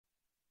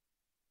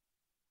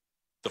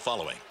The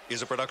following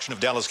is a production of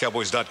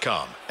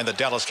DallasCowboys.com and the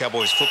Dallas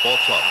Cowboys Football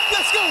Club.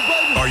 Let's go,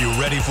 baby! Are you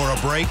ready for a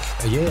break?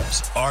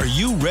 Yes. Are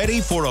you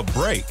ready for a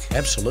break?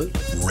 Absolutely.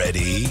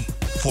 Ready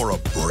for a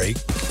break?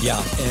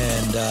 Yeah,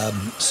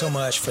 and so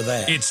much for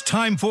that. It's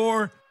time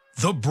for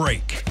The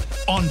Break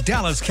on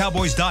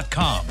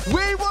DallasCowboys.com.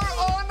 We were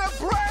on the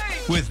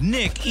break! With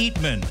Nick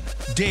Eatman,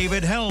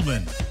 David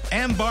Hellman,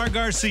 Ambar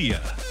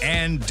Garcia,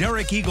 and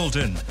Derek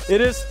Eagleton. It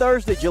is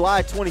Thursday,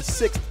 July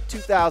 26th,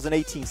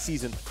 2018,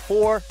 season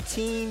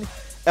 14,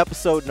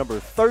 episode number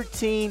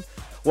 13.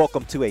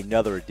 Welcome to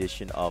another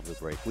edition of The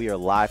Break. We are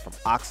live from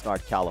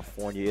Oxnard,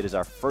 California. It is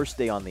our first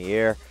day on the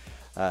air,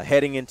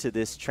 heading into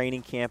this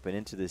training camp and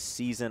into this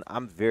season.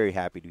 I'm very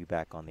happy to be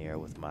back on the air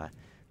with my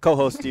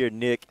co-hosts here,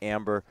 Nick,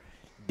 Amber,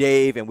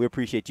 Dave, and we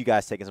appreciate you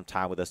guys taking some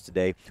time with us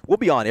today. We'll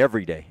be on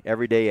every day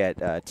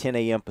at 10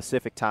 a.m.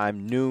 Pacific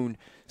time, noon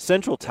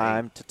Central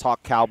time, to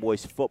talk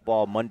Cowboys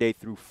football Monday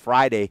through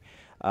Friday,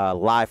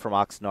 live from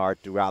Oxnard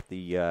throughout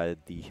the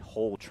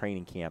whole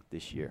training camp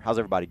this year. How's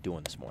everybody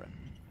doing this morning?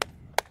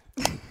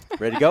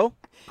 Ready to go?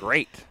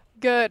 Great.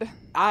 Good.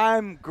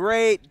 I'm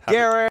great,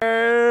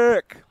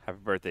 Derek. Happy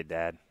birthday,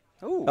 Dad.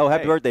 Ooh,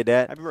 happy birthday,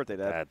 Dad. Happy birthday,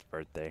 Dad. Dad's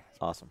birthday.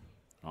 Awesome.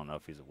 I don't know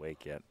if he's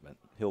awake yet, but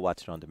He'll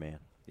watch it on demand.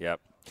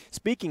 yep.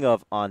 Speaking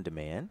of on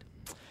demand,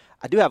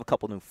 I do have a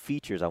couple new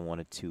features I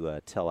wanted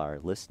to tell our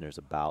listeners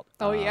about.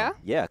 Oh, yeah?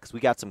 Yeah, because we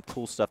got some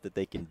cool stuff that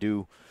they can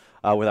do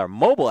with our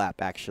mobile app,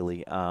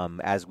 actually,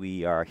 as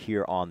we are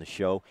here on the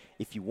show.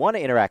 If you want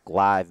to interact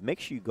live,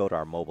 make sure you go to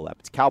our mobile app.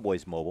 It's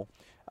Cowboys Mobile.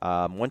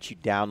 Once you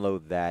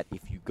download that,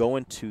 if you go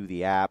into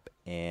the app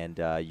and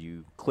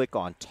you click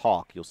on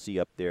Talk, you'll see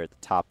up there at the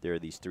top there are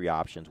these three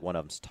options. One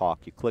of them's Talk.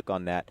 You click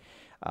on that,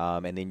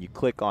 and then you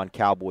click on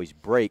Cowboys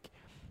Break.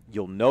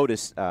 You'll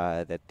notice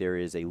that there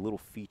is a little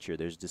feature.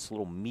 There's this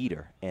little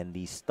meter and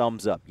these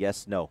thumbs up,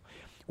 yes, no.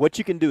 What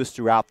you can do is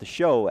throughout the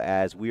show,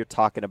 as we're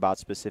talking about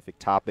specific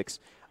topics,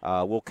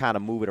 we'll kind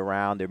of move it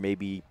around. There may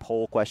be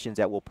poll questions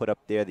that we'll put up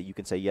there that you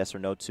can say yes or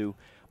no to.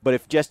 But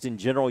if just in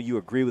general you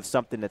agree with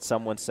something that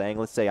someone's saying,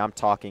 let's say I'm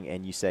talking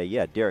and you say,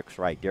 yeah, Derek's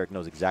right. Derek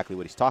knows exactly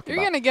what he's talking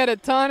You're about. going to get a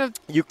ton of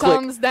You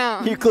thumbs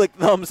down. You click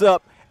thumbs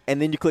up. And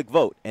then you click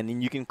vote, and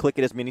then you can click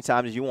it as many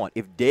times as you want.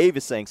 If Dave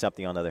is saying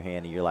something on the other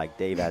hand, and you're like,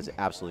 Dave has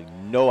absolutely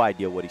no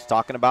idea what he's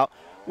talking about,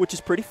 which is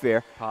pretty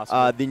fair,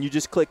 then you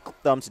just click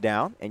thumbs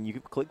down, and you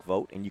can click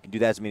vote, and you can do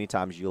that as many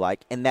times as you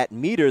like. And that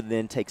meter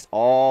then takes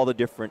all the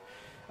different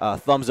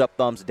thumbs up,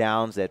 thumbs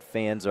downs that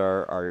fans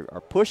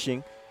are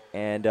pushing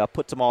and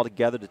puts them all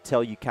together to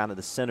tell you kind of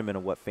the sentiment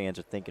of what fans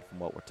are thinking from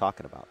what we're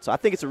talking about. So I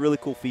think it's a really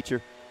cool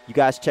feature. You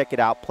guys check it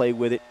out, play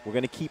with it. We're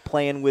going to keep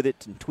playing with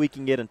it and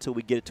tweaking it until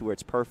we get it to where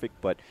it's perfect.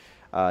 But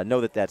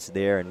know that that's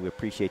there, and we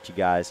appreciate you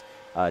guys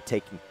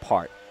taking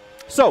part.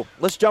 So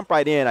let's jump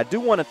right in. I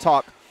do want to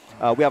talk.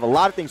 We have a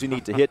lot of things we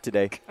need to hit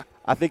today.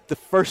 I think the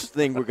first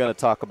thing we're going to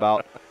talk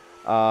about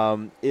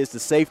is the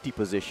safety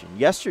position.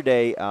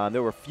 Yesterday,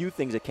 there were a few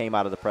things that came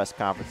out of the press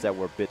conference that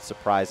were a bit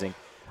surprising.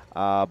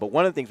 But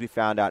one of the things we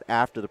found out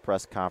after the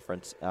press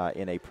conference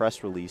in a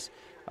press release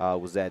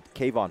was that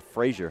Kayvon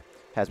Frazier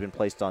has been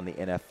placed on the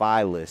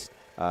NFI list.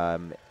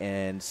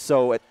 And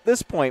so at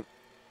this point,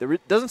 there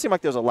doesn't seem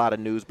like there's a lot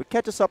of news, but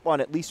catch us up on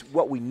at least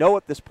what we know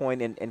at this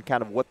point and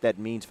kind of what that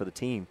means for the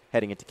team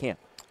heading into camp.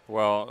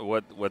 Well,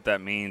 what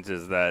that means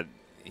is that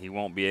he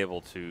won't be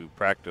able to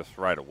practice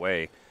right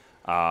away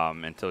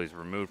until he's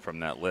removed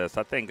from that list.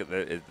 I think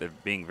that they're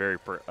being very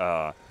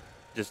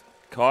just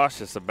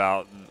cautious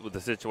about the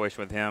situation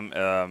with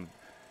him.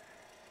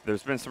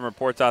 There's been some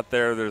reports out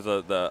there. There's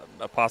a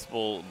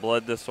possible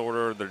blood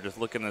disorder. They're just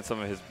looking at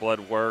some of his blood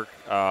work.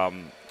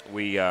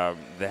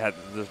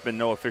 There's been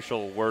no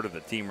official word of the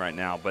team right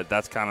now, but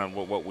that's kind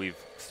of what we've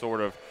sort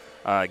of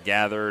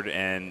gathered.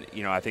 And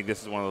I think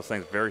this is one of those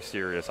things very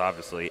serious,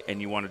 obviously. And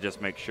you want to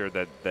just make sure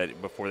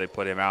that before they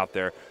put him out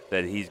there,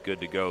 that he's good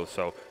to go.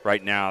 So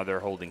right now they're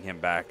holding him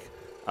back,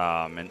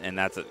 and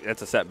that's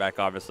a setback,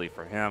 obviously,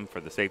 for him,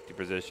 for the safety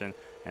position,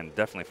 and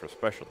definitely for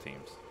special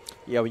teams.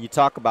 Yeah, when you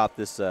talk about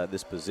this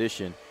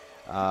position,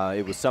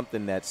 it was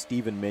something that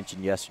Steven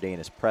mentioned yesterday in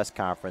his press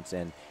conference,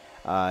 and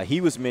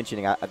he was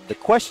mentioning the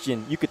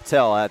question. You could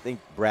tell. I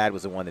think Brad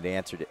was the one that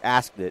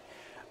asked it,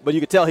 but you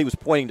could tell he was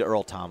pointing to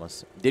Earl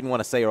Thomas. Didn't want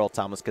to say Earl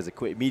Thomas because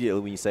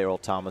immediately when you say Earl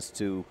Thomas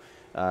to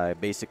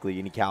basically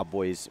any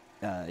Cowboys,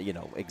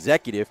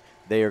 executive,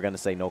 they are going to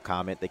say no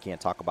comment. They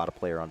can't talk about a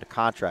player under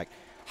contract.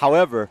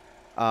 However,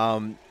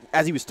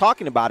 as he was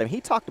talking about him,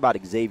 he talked about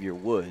Xavier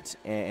Woods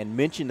and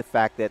mentioned the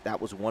fact that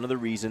was one of the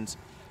reasons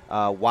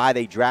why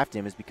they drafted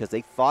him is because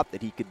they thought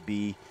that he could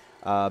be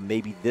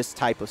maybe this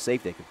type of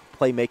safety,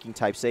 playmaking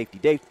type safety.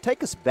 Dave,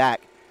 take us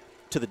back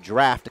to the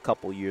draft a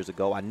couple years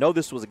ago. I know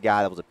this was a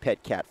guy that was a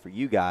pet cat for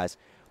you guys,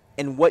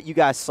 and what you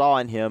guys saw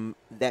in him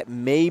that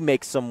may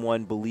make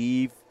someone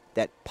believe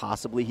that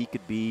possibly he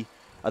could be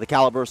the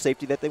caliber of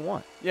safety that they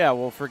want. Yeah,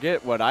 well,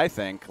 forget what I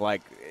think.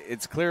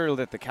 It's clear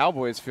that the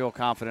Cowboys feel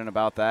confident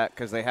about that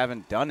because they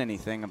haven't done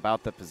anything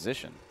about the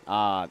position.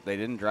 They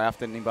didn't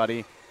draft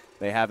anybody.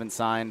 They haven't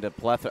signed a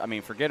plethora. I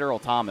mean, forget Earl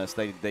Thomas.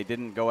 They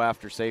didn't go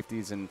after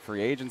safeties in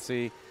free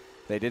agency.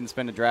 They didn't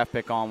spend a draft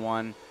pick on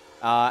one.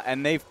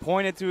 And they've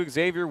pointed to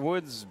Xavier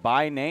Woods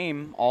by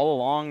name all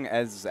along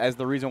as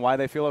the reason why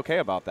they feel okay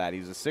about that.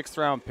 He's a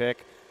 6th-round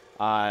pick.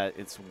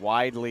 It's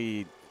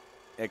widely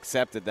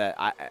accepted that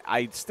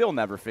I still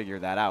never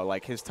figured that out.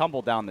 Like, his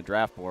tumble down the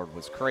draft board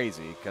was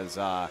crazy because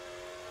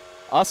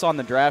us on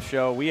the draft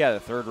show, we had a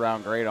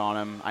 3rd-round grade on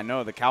him. I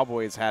know the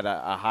Cowboys had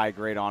a high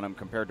grade on him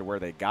compared to where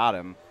they got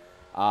him.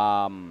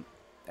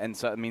 And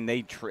so, I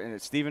mean,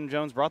 Stephen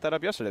Jones brought that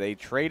up yesterday. They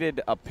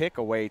traded a pick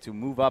away to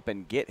move up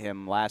and get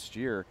him last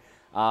year,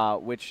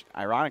 which,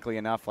 ironically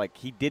enough, like,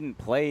 he didn't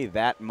play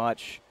that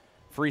much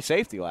free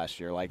safety last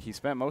year. Like, he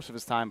spent most of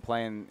his time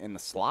playing in the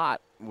slot,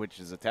 which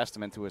is a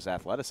testament to his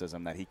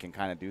athleticism that he can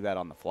kind of do that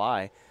on the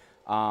fly.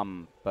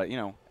 But, you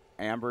know,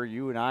 Amber,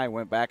 you and I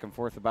went back and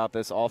forth about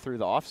this all through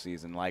the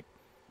offseason. Like,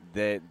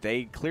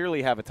 they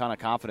clearly have a ton of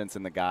confidence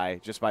in the guy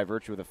just by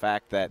virtue of the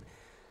fact that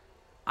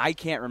I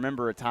can't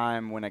remember a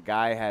time when a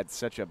guy had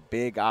such a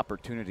big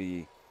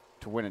opportunity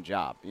to win a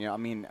job. You know, I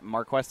mean,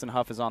 Marqueston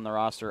Huff is on the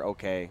roster.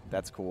 Okay,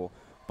 that's cool.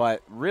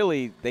 But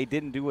really, they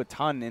didn't do a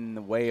ton in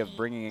the way of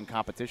bringing in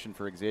competition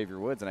for Xavier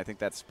Woods, and I think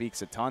that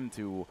speaks a ton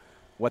to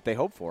what they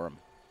hope for him.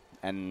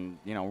 And,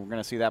 you know, we're going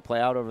to see that play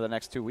out over the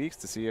next 2 weeks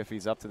to see if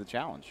he's up to the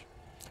challenge.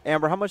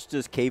 Amber, how much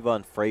does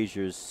Kayvon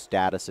Frazier's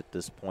status at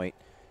this point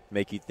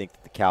make you think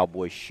that the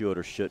Cowboys should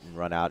or shouldn't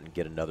run out and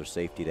get another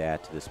safety to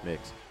add to this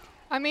mix?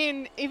 I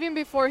mean, even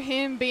before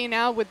him being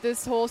out with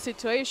this whole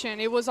situation,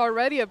 it was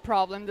already a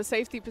problem. The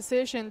safety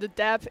position, the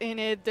depth in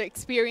it, the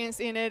experience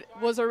in it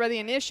was already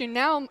an issue.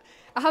 Now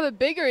I have a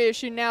bigger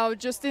issue now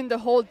just in the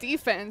whole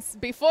defense.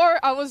 Before,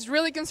 I was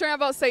really concerned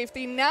about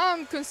safety. Now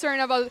I'm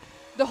concerned about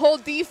the whole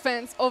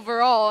defense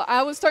overall.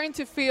 I was starting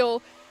to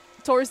feel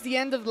towards the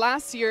end of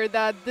last year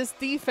that this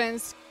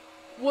defense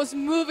was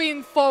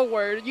moving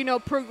forward, you know,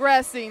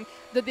 progressing.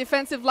 The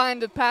defensive line,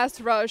 the pass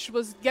rush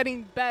was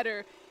getting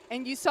better.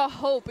 And you saw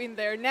hope in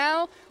there.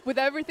 Now, with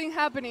everything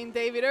happening,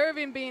 David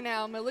Irving being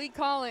out, Malik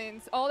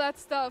Collins, all that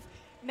stuff,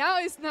 now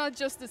it's not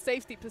just the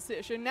safety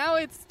position. Now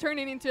it's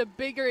turning into a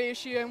bigger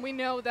issue, and we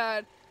know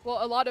that, well,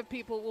 a lot of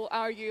people will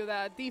argue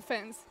that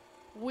defense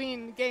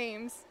win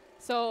games.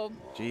 So,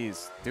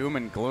 Jeez, doom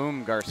and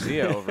gloom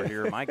Garcia over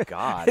here. My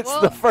God. It's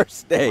the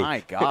first day.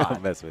 My God.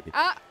 I'll mess with you.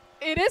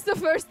 it is the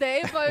first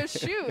day, but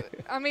shoot.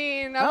 I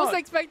mean, I was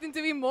expecting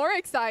to be more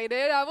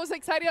excited. I was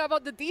excited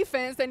about the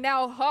defense, and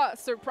now,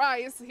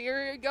 surprise,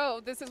 here you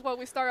go. This is what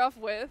we start off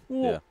with.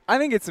 Yeah. I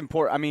think it's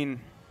important. I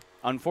mean,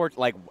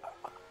 unfortunately, like,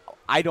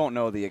 I don't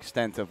know the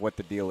extent of what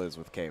the deal is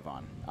with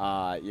Kayvon.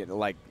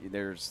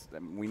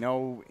 We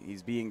know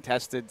he's being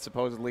tested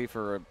supposedly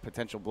for a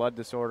potential blood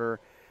disorder.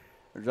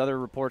 There's other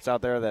reports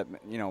out there that,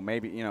 you know,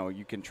 maybe, you know,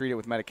 you can treat it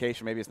with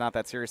medication. Maybe it's not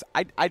that serious.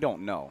 I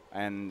don't know.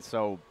 And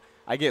so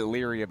I get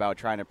leery about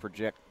trying to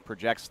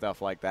project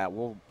stuff like that.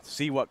 We'll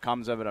see what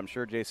comes of it. I'm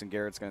sure Jason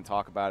Garrett's going to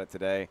talk about it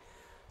today.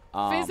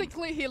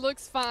 Physically, he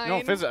looks fine.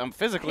 No,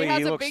 physically, he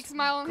has looks a big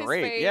smile on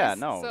great. his face. Yeah,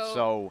 no.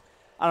 So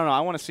I don't know. I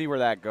want to see where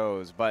that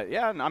goes. But,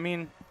 yeah, I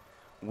mean,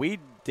 we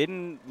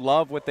didn't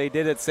love what they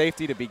did at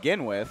safety to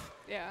begin with.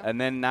 Yeah.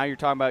 And then now you're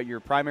talking about your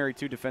primary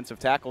 2 defensive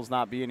tackles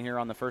not being here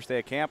on the first day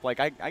of camp. Like,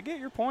 I get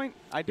your point.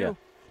 I do. Yeah.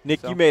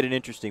 Nick, you made an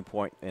interesting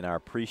point in our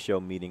pre-show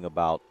meeting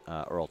about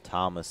Earl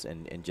Thomas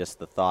and just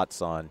the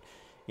thoughts on,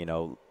 you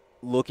know,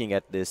 looking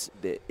at this.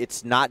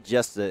 It's not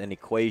just an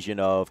equation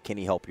of can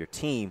he help your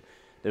team.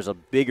 There's a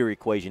bigger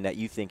equation that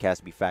you think has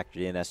to be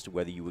factored in as to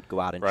whether you would go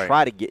out and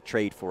try to get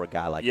trade for a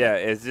guy like that. Yeah,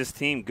 is this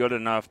team good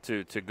enough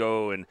to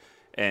go and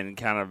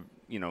kind of,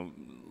 you know,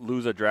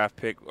 lose a draft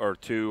pick or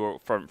two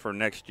for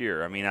next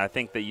year? I mean, I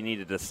think that you need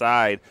to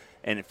decide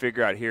and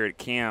figure out here at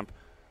camp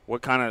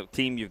what kind of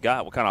team you've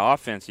got, what kind of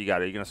offense you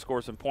got. Are you going to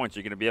score some points? Are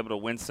you going to be able to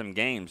win some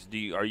games?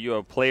 Are you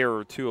a player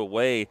or two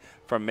away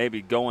from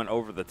maybe going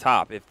over the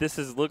top? If this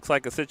looks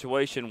like a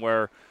situation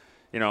where,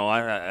 you know,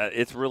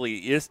 it's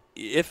really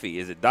iffy.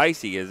 Is it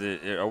dicey?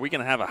 Are we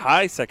going to have a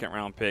high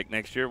second-round pick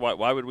next year?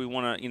 Why would we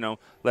want to, you know,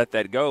 let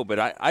that go?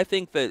 But I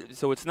think that –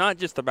 so it's not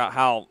just about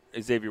how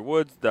Xavier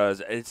Woods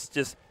does. It's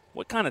just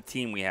what kind of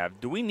team we have.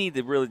 Do we need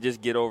to really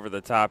just get over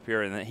the top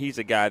here? And he's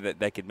a guy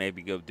that could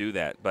maybe go do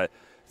that. But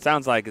it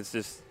sounds like it's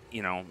just,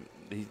 you know,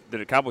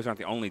 the Cowboys aren't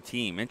the only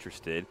team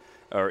interested,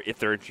 or if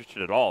they're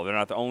interested at all. They're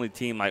not the only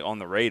team, like, on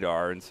the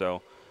radar. And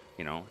so,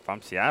 you know, if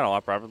I'm Seattle, I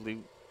probably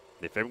 –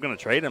 if they were going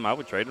to trade him, I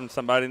would trade him to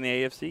somebody in the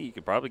AFC. You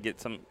could probably get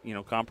some, you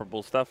know,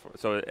 comparable stuff.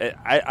 So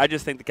I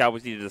just think the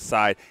Cowboys need to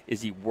decide,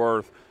 is he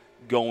worth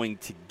going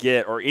to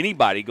get, or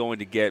anybody going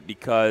to get,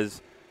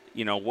 because,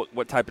 you know,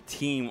 what type of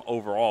team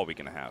overall are we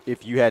going to have?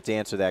 If you had to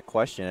answer that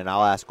question, and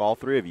I'll ask all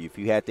three of you, if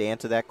you had to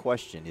answer that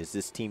question, is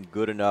this team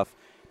good enough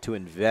to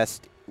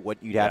invest what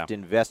you'd have to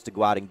invest to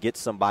go out and get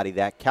somebody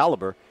that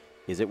caliber?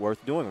 Is it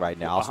worth doing right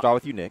now? I'll start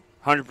with you, Nick.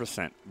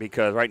 100%,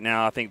 because right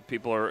now I think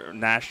people are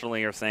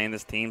nationally are saying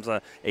this team's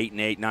a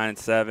 8-8,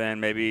 9-7,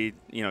 maybe,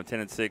 you know,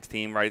 10-6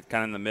 team, right,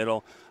 kind of in the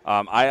middle.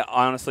 I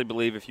honestly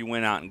believe if you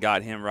went out and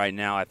got him right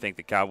now, I think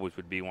the Cowboys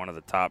would be one of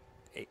the top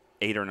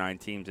 8 or 9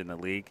 teams in the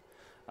league.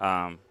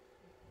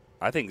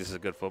 I think this is a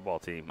good football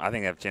team. I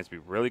think they have a chance to be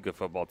a really good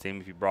football team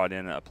if you brought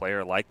in a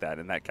player like that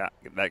and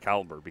that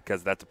caliber,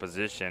 because that's a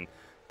position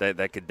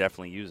that could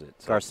definitely use it.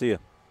 So. Garcia.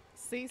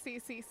 See.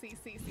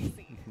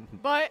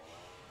 But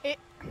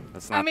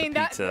that's not the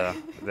pizza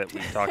that we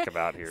talk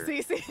about here.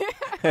 See.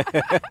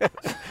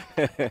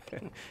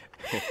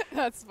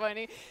 That's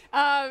funny.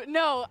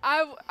 No,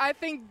 I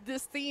think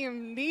this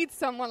team needs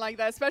someone like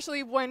that,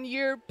 especially when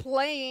you're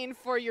playing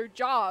for your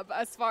job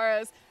as far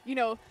as,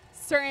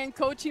 certain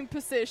coaching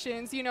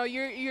positions.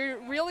 You're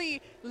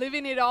really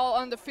living it all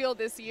on the field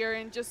this year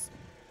and just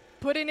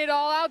putting it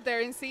all out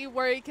there and see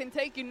where it can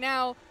take you.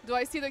 Now, do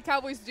I see the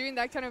Cowboys doing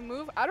that kind of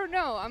move? I don't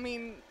know. I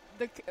mean,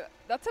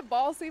 that's a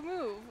ballsy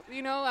move.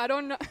 I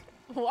don't know.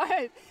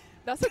 What?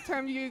 That's a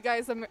term you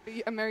guys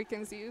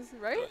Americans use,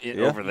 right?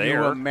 Over there.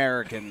 You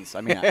Americans.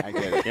 I mean, I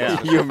get it.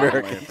 Yeah. You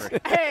Americans.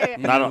 Hey.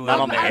 Not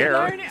on the air.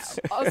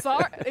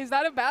 Sorry. Is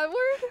that a bad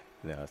word?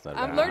 No, it's not.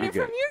 I'm learning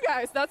from you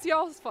guys. That's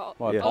y'all's fault.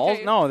 What, Yeah. balls?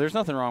 Okay. No, there's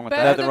nothing wrong with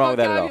Better that. Nothing wrong with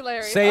that at all.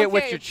 vocabulary. Say it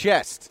with Okay. your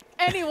chest.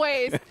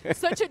 Anyways,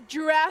 such a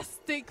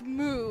drastic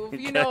move,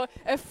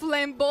 a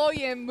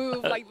flamboyant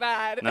move like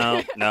that.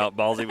 No,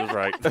 Ballsy was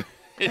right.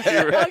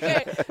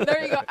 Okay,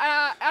 there you go.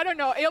 I don't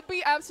know. It'll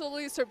be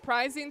absolutely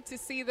surprising to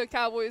see the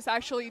Cowboys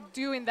actually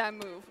doing that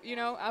move.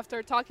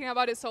 After talking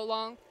about it so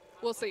long,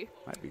 we'll see.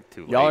 Might be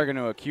too late. Y'all are going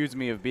to accuse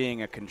me of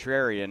being a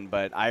contrarian,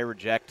 but I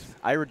reject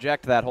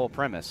that whole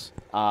premise.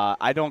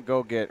 I don't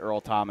go get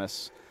Earl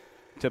Thomas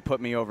to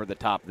put me over the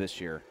top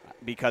this year,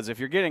 because if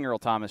you're getting Earl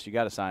Thomas, you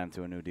got to sign him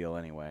to a new deal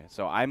anyway.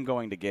 So I'm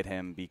going to get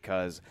him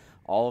because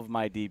all of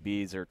my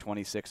DBs are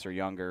 26 or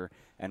younger,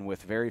 and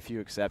with very few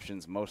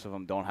exceptions, most of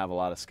them don't have a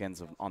lot of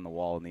skins on the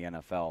wall in the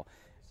NFL.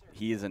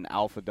 He is an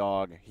alpha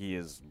dog. He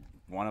is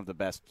one of the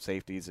best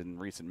safeties in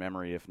recent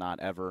memory, if not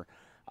ever.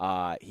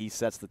 He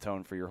sets the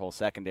tone for your whole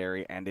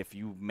secondary, and if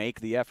you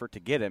make the effort to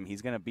get him,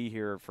 he's going to be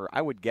here for,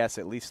 I would guess,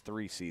 at least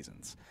 3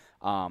 seasons.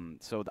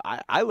 So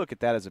I look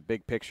at that as a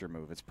big picture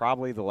move. It's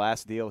probably the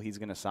last deal he's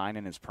going to sign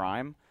in his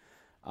prime.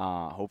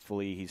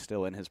 Hopefully he's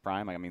still in his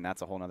prime. I mean,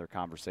 that's a whole other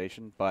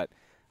conversation. But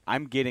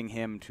I'm getting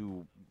him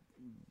to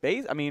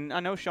I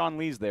know Sean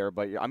Lee's there,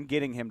 but I'm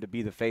getting him to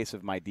be the face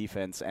of my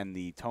defense and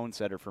the tone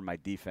setter for my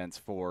defense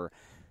for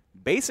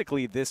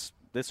basically this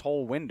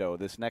whole window,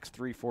 this next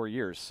 3-4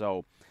 years.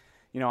 So,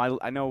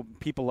 I know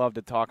people love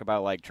to talk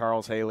about like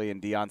Charles Haley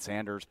and Deion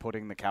Sanders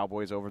putting the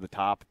Cowboys over the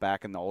top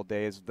back in the old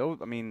days.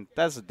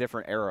 That's a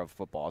different era of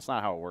football. It's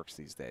not how it works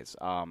these days.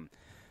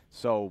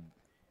 So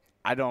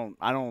I don't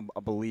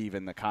believe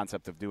in the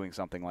concept of doing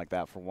something like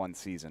that for one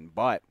season,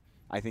 but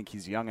I think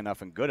he's young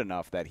enough and good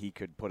enough that he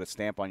could put a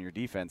stamp on your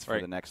defense for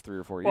the next 3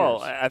 or 4 years.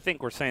 Well, I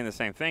think we're saying the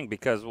same thing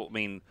because,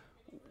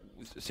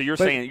 so you're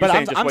saying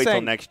just wait till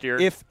next year.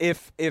 If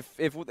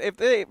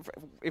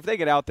they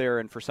get out there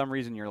and for some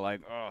reason you're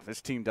like, oh,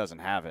 this team doesn't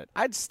have it,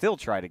 I'd still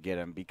try to get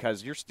him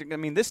because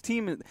this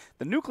team,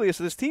 the nucleus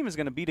of this team is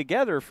going to be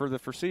together for the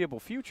foreseeable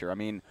future. I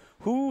mean,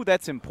 who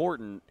that's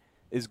important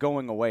is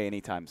going away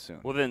anytime soon.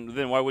 Well,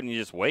 then why wouldn't you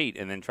just wait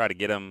and then try to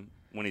get him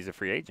when he's a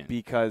free agent?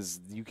 Because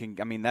you can.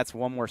 That's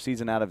one more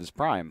season out of his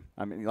prime.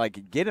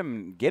 Get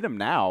him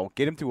now.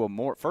 Get him to a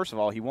more. First of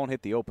all, he won't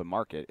hit the open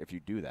market if you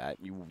do that.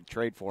 You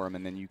trade for him,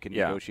 and then you can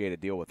negotiate a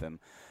deal with him.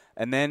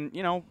 And then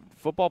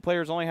football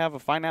players only have a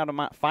finite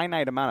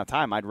amount of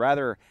time. I'd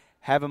rather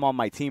have him on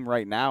my team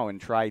right now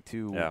and try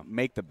to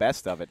make the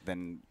best of it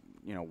than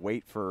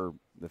wait for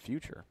the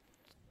future.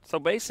 So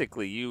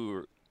basically,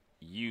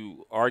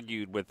 you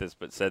argued with us,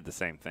 but said the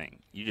same thing.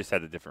 You just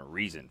had a different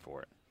reason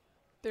for it.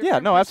 Yeah,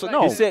 no, absolutely.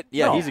 No, he said,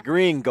 he's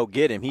agreeing. Go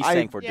get him. He's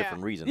saying for a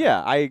different reason.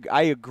 Yeah,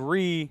 I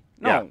agree.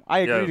 No, I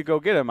agree to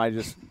go get him. I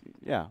just,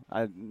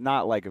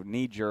 not like a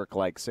knee jerk,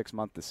 like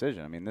 6-month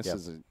decision. This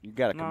is you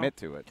got to commit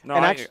to it. No,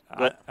 I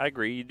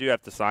agree. You do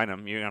have to sign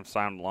him. You have to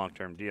sign him a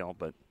long-term deal,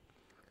 but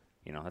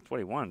that's what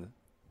he wanted.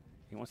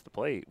 He wants to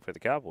play for the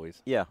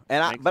Cowboys. Yeah,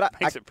 and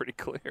makes it pretty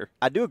clear.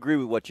 I do agree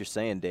with what you're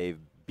saying, Dave,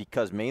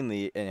 because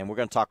mainly, and we're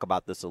going to talk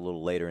about this a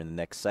little later in the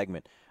next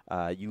segment.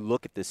 You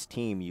look at this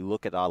team, you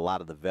look at a lot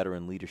of the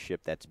veteran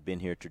leadership that's been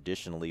here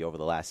traditionally over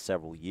the last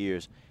several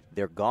years.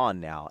 They're gone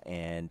now,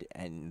 and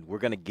we're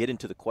going to get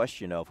into the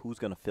question of who's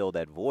going to fill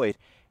that void.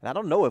 And I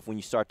don't know if when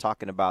you start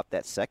talking about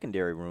that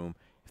secondary room,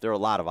 if there are a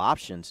lot of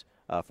options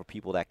for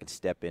people that can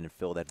step in and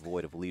fill that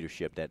void of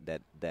leadership,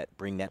 that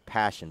bring that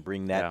passion,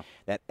 bring that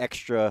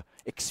extra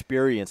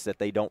experience that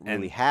they don't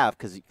really have.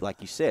 Because,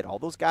 like you said, all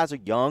those guys are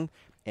young,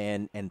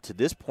 and to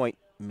this point,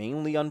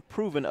 mainly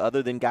unproven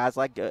other than guys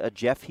like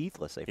Jeff Heath,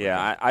 let's say.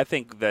 I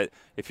think that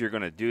if you're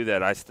going to do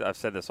that, I've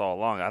said this all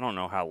along, I don't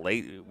know how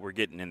late we're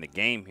getting in the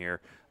game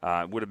here.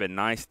 It would have been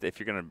nice if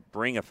you're going to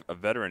bring a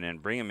veteran in,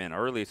 bring him in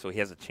early so he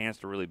has a chance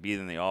to really be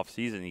in the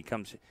offseason. He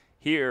comes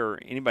here,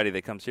 anybody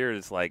that comes here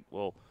is like,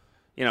 well,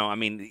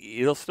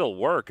 it'll still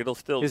work. It'll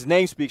still – his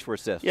name speaks for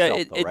itself. Yeah,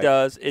 it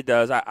does. It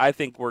does. I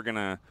think we're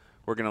gonna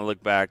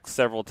look back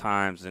several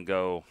times and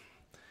go,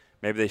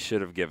 maybe they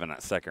should have given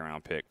that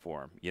second-round pick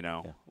for him.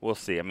 Yeah. We'll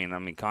see. I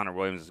mean, Connor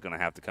Williams is going to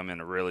have to come in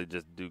and really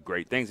just do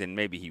great things, and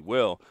maybe he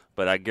will.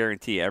 But I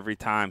guarantee every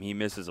time he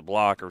misses a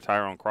block or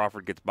Tyrone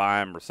Crawford gets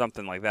by him or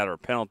something like that or a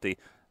penalty,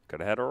 could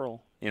have had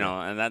Earl.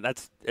 And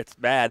it's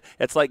bad.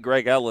 It's like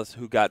Greg Ellis,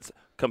 who got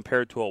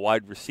compared to a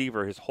wide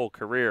receiver his whole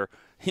career.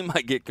 He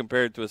might get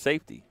compared to a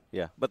safety.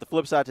 Yeah, but the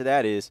flip side to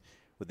that is,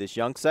 with this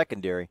young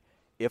secondary,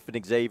 if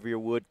an Xavier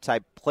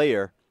Wood-type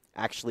player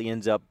actually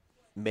ends up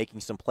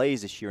making some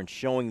plays this year and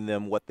showing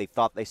them what they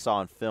thought they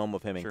saw in film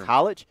of him in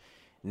college,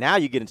 now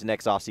you get into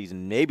next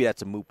offseason, maybe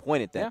that's a moot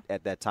point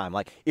at that time.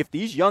 Like, if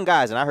these young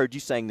guys, and I heard you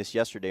saying this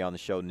yesterday on the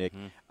show, Nick,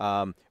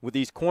 with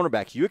these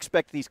cornerbacks, you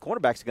expect these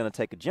cornerbacks are going to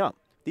take a jump.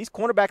 These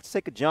cornerbacks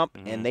take a jump,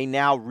 and they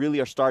now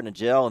really are starting to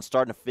gel and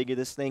starting to figure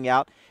this thing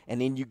out.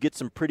 And then you get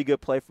some pretty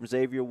good play from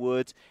Xavier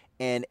Woods.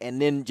 And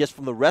then just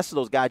from the rest of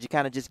those guys, you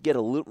kind of just get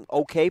a little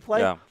okay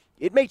play. Yeah.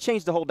 It may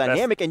change the whole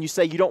dynamic, and you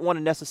say you don't want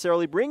to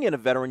necessarily bring in a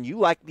veteran. You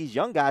like these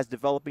young guys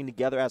developing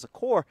together as a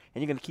core,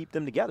 and you're going to keep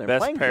them together.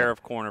 Best and pair together.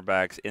 of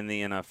cornerbacks in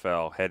the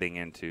NFL heading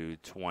into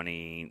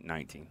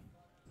 2019.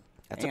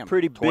 That's a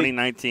pretty big.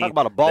 2019. Talk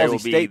about a ballsy they will be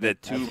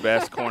statement. the two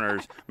best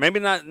corners. Maybe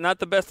not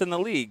the best in the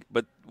league,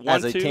 but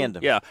as a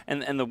tandem. Yeah,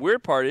 and the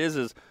weird part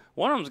is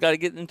one of them's got to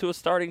get into a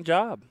starting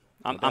job.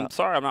 I'm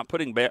sorry, I'm not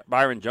putting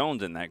Byron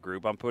Jones in that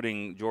group. I'm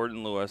putting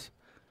Jordan Lewis.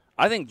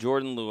 I think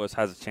Jordan Lewis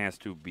has a chance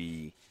to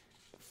be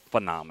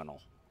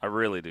phenomenal. I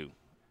really do.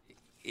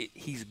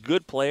 He's a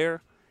good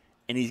player,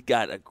 and he's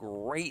got a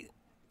great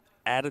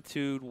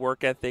attitude,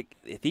 work ethic.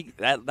 If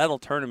that'll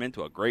turn him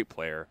into a great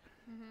player.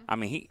 I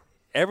mean,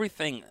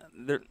 everything.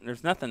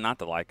 There's nothing not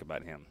to like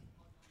about him,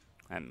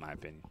 in my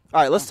opinion.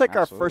 All right, let's take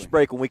our first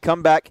break. When we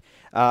come back,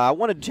 I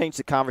wanted to change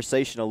the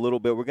conversation a little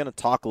bit. We're going to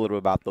talk a little bit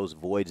about those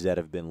voids that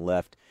have been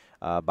left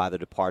by the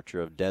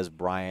departure of Des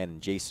Bryant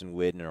and Jason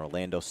Witten and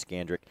Orlando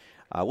Scandrick.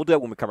 We'll do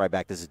that when we come right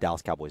back. This is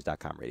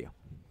DallasCowboys.com radio.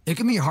 It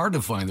can be hard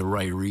to find the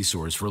right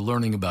resource for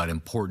learning about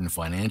important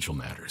financial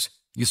matters.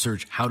 You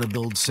search how to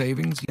build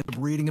savings, you end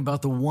up reading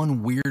about the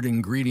one weird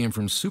ingredient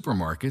from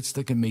supermarkets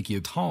that can make you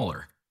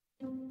taller.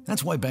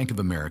 That's why Bank of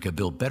America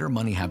built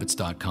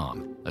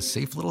BetterMoneyHabits.com, a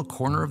safe little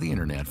corner of the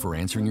internet for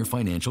answering your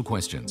financial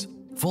questions.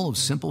 Full of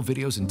simple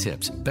videos and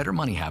tips, Better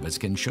Money Habits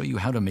can show you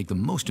how to make the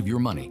most of your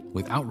money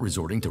without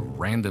resorting to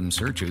random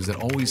searches that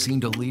always seem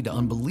to lead to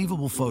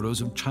unbelievable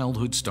photos of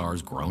childhood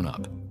stars grown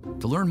up.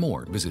 To learn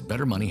more, visit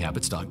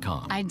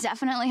BetterMoneyHabits.com. I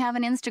definitely have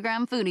an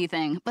Instagram foodie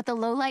thing, but the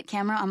low-light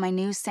camera on my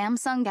new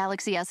Samsung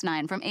Galaxy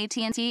S9 from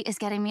AT&T is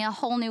getting me a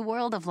whole new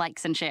world of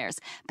likes and shares.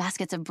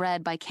 Baskets of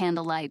bread by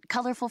candlelight,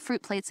 colorful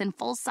fruit plates in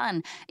full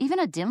sun. Even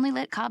a dimly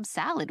lit Cobb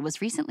salad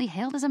was recently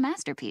hailed as a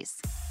masterpiece.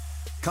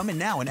 Come in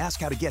now and ask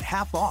how to get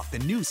half off the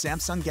new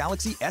Samsung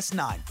Galaxy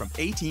S9 from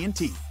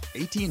AT&T.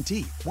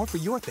 AT&T, more for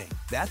your thing.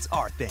 That's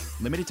our thing.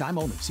 Limited time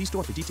only. See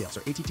store for details or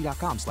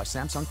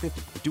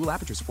att.com/Samsung50. With dual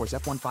aperture supports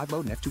f1.5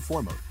 mode and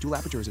f2.4 mode. Dual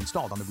aperture is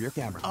installed on the rear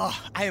camera. Oh,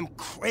 I am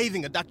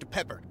craving a Dr.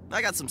 Pepper.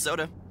 I got some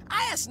soda.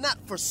 I asked not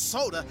for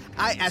soda.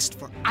 I asked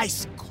for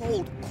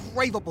ice-cold,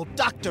 craveable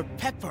Dr.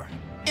 Pepper.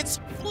 Its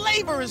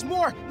flavor is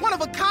more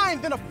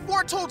one-of-a-kind than a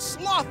four-toed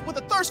sloth with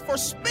a thirst for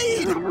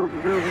speed.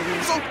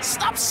 So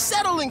stop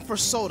settling for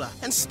soda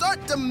and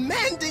start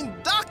demanding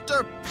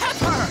Dr.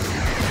 Pepper.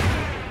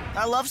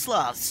 I love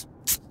sloths.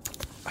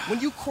 When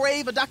you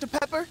crave a Dr.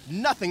 Pepper,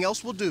 nothing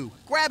else will do.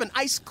 Grab an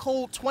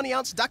ice-cold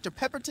 20-ounce Dr.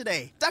 Pepper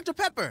today. Dr.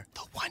 Pepper,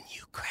 the one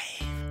you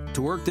crave.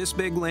 To work this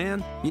big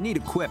land, you need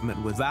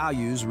equipment with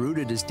values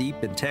rooted as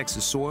deep in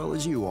Texas soil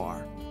as you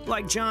are.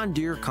 Like John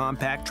Deere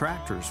compact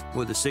tractors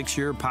with a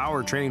 6-year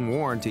powertrain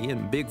warranty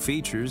and big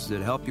features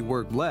that help you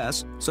work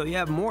less so you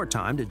have more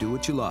time to do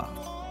what you love.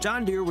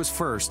 John Deere was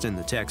first in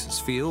the Texas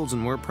fields,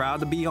 and we're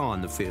proud to be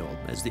on the field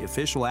as the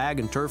official ag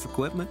and turf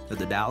equipment of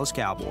the Dallas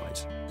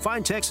Cowboys.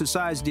 Find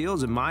Texas-sized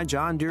deals at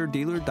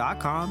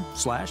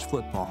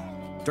myjohndeeredealer.com/football.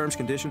 Terms,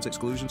 conditions,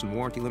 exclusions, and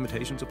warranty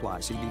limitations apply.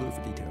 See dealer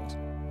for details.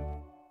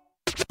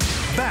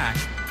 Back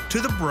to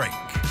the break.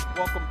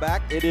 Welcome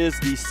back. It is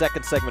the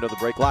second segment of the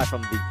break, live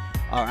from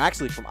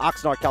from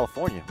Oxnard,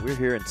 California. We're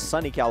here in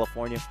sunny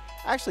California.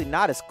 Actually,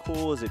 not as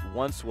cool as it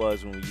once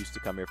was when we used to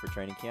come here for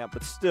training camp,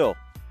 but still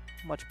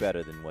much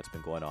better than what's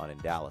been going on in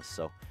Dallas,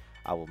 so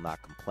I will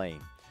not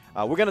complain.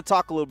 We're going to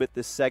talk a little bit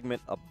this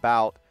segment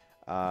about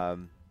the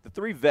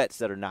three vets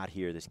that are not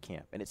here this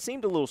camp, and it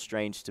seemed a little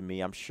strange to me.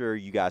 I'm sure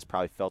you guys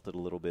probably felt it a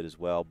little bit as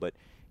well, but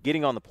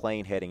getting on the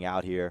plane heading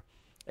out here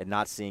and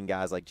not seeing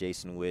guys like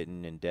Jason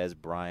Witten and Des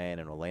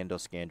Bryant and Orlando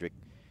Scandrick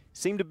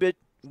seemed a bit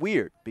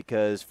weird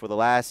because for the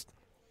last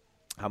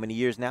how many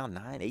years now?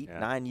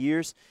 9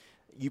 years.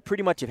 You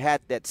pretty much have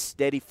had that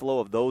steady flow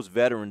of those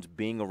veterans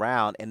being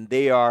around, and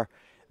their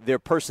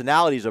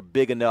personalities are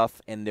big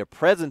enough and their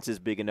presence is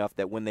big enough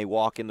that when they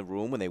walk in the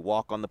room, when they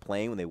walk on the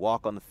plane, when they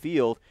walk on the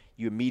field,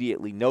 you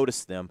immediately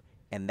notice them,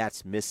 and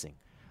that's missing.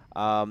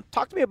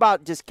 Talk to me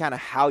about just kind of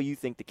how you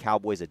think the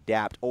Cowboys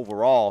adapt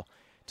overall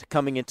to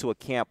coming into a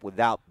camp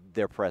without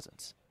their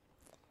presence.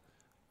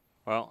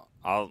 Well,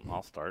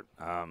 I'll start.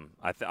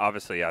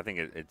 Obviously, I think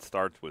it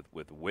starts with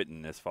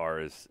Witten as far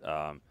as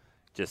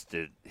just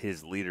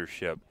his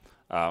leadership.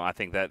 I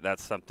think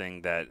that's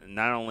something that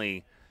not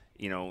only,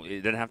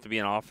 it doesn't have to be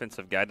an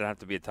offensive guy, it doesn't have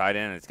to be a tight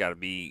end. It's got to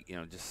be,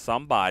 just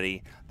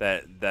somebody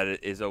that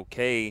is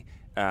okay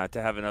to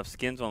have enough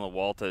skins on the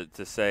wall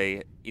to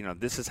say,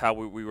 this is how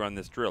we run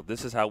this drill.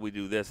 This is how we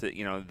do this.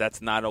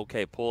 That's not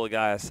okay. Pull a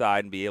guy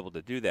aside and be able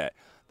to do that.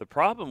 The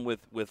problem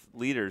with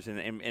leaders,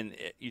 and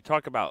you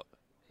talk about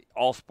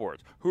all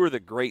sports, who are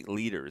the great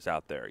leaders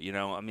out there?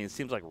 It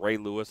seems like Ray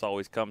Lewis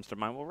always comes to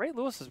mind. Well, Ray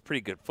Lewis is a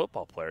pretty good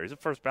football player. He's a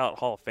first ballot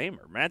Hall of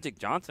Famer. Magic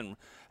Johnson,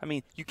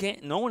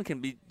 no one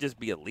can just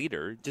be a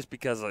leader just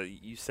because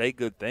you say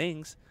good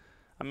things.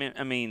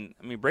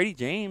 Brady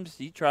James,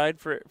 he tried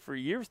for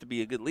years to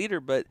be a good leader,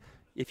 but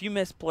if you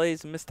miss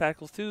plays and miss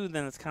tackles too,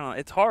 then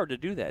it's hard to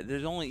do that.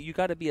 You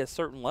got to be a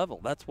certain level.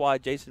 That's why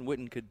Jason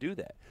Witten could do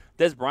that.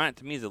 Des Bryant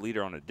to me is a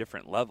leader on a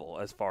different level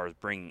as far as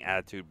bringing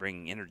attitude,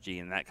 bringing energy,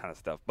 and that kind of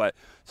stuff. But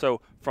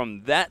so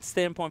from that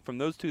standpoint, from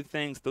those two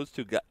things, those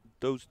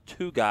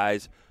two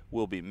guys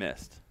will be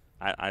missed.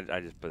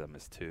 I just put them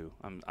as two.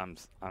 I'm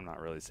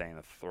not really saying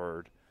a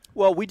third.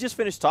 Well, we just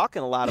finished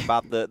talking a lot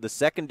about the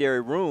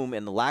secondary room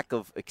and the lack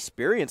of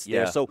experience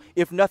there. So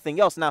if nothing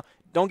else, now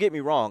don't get me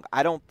wrong,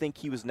 I don't think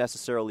he was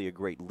necessarily a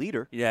great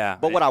leader. Yeah.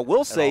 But what I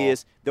will say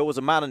is there was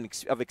an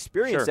amount of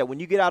experience that when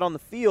you get out on the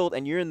field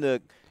and you're in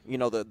the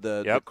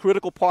the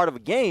critical part of a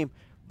game,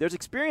 there's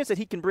experience that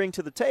he can bring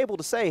to the table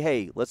to say,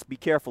 hey, let's be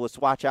careful, let's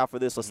watch out for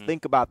this, let's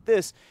think about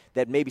this,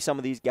 that maybe some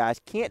of these guys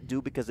can't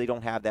do because they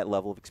don't have that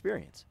level of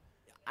experience.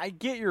 I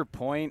get your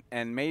point,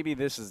 and maybe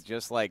this is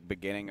just like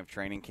beginning of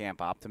training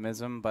camp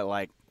optimism,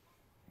 but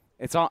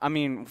it's all.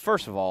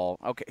 First of all,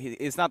 okay,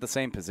 it's not the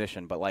same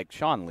position, but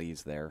Sean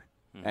Lee's there,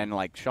 and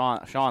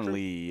Sean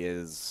Lee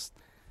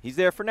he's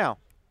there for now.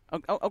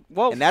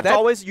 Well, and that's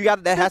always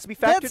that has to be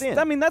factored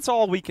in. That's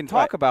all we can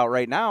talk about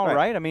right now,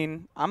 right?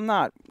 I'm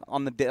not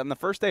on the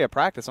first day of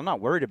practice. I'm not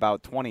worried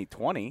about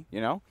 2020.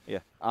 Yeah.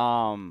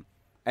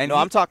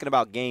 I'm talking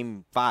about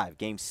Game 5,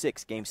 Game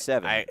 6, Game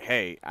 7.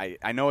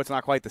 I know it's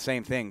not quite the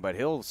same thing, but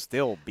he'll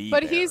still be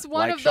But there. he's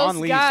one of Sean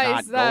those Lee's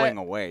guys not going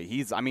away.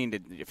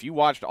 If you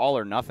watched All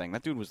or Nothing,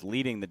 that dude was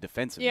leading the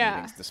defensive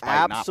meetings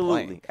despite not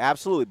playing.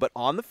 Absolutely. But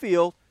on the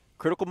field,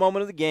 critical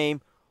moment of the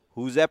game,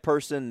 who's that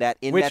person that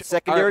in that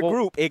secondary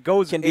group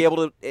can be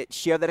able to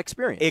share that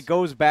experience? It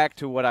goes back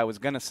to what I was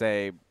going to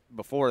say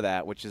before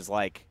that, which is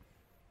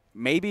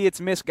maybe it's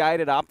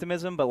misguided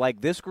optimism,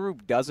 but this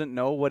group doesn't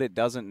know what it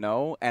doesn't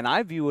know, and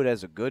I view it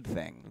as a good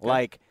thing.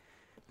 Okay.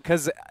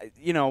 Because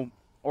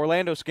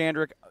Orlando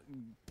Scandrick,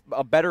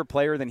 a better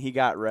player than he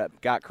got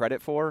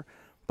credit for,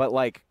 but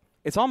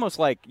it's almost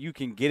like you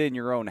can get in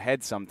your own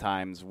head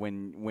sometimes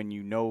when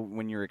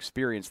you're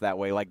experienced that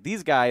way.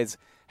 These guys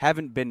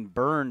haven't been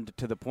burned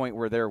to the point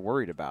where they're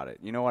worried about it.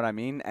 You know what I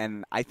mean?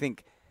 And I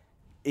think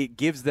it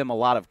gives them a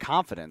lot of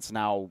confidence.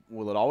 Now,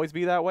 will it always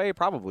be that way?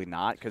 Probably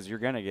not, because you're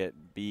going to get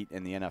beat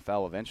in the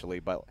NFL eventually.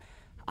 But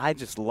I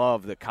just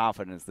love the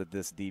confidence that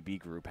this DB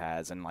group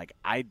has. And,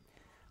 I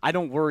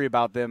don't worry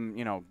about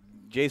them.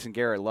 Jason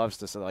Garrett loves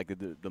to say,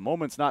 the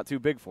moment's not too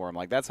big for him.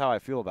 That's how I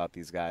feel about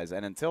these guys.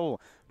 And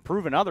until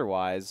proven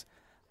otherwise,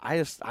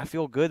 I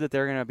feel good that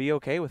they're going to be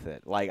okay with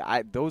it.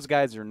 Those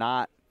guys are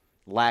not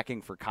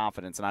lacking for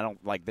confidence, and I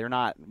don't they're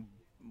not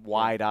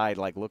wide-eyed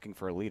looking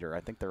for a leader. I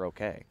think they're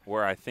okay.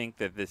 Where I think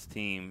that this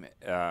team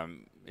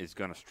is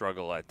going to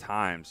struggle at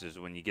times is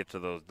when you get to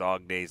those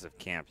dog days of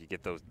camp. You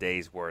get those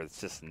days where it's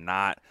just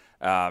not,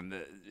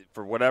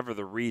 for whatever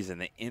the reason,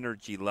 the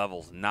energy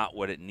level's not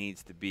what it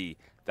needs to be.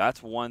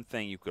 That's one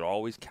thing you could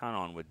always count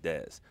on with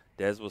Dez.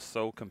 Dez was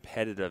so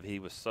competitive. He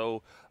was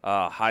so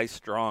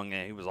high-strung,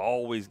 and he was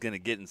always going to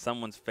get in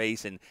someone's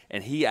face, and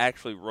he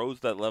actually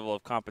rose that level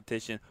of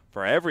competition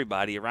for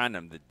everybody around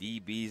him, the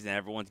DBs, and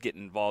everyone's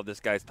getting involved.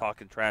 This guy's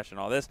talking trash and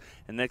all this,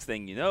 and next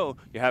thing you know,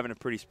 you're having a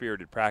pretty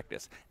spirited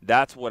practice.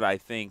 That's what I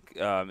think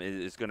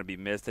is going to be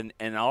missed,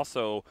 and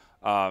also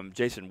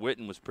Jason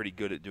Witten was pretty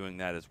good at doing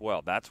that as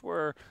well. That's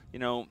where,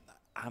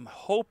 I'm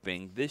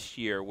hoping this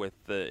year with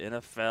the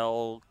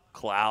NFL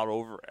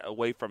cloud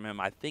away from him,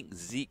 I think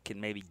Zeke can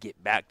maybe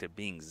get back to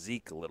being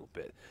Zeke a little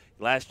bit.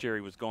 Last year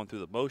he was going through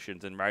the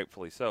motions, and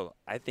rightfully so.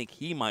 I think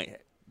he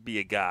might be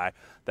a guy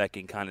that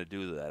can kind of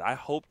do that. I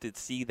hope to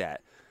see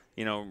that.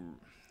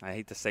 I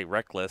hate to say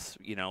reckless,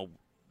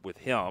 with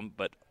him,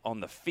 but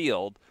on the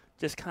field,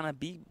 just kind of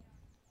be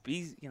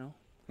a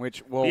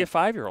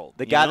 5-year-old.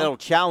 The guy that'll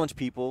challenge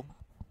people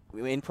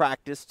in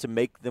practice to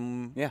make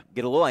them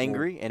get a little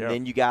angry, and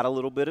then you got a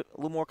little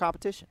more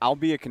competition. I'll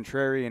be a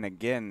contrarian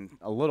again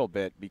a little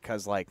bit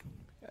because,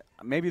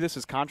 maybe this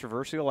is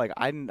controversial.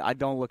 I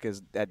don't look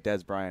at Des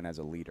Bryant as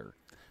a leader.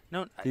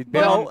 No, he'd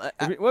been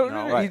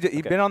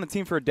on the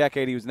team for a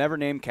decade. He was never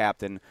named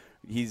captain.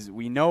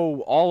 We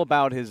know all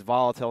about his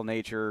volatile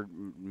nature,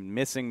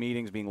 missing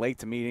meetings, being late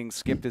to meetings,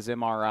 skipped his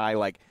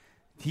MRI.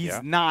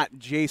 He's not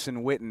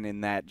Jason Witten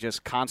in that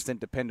just constant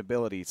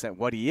dependability.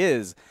 What he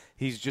is,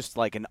 he's just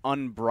an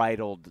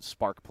unbridled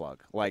spark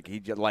plug.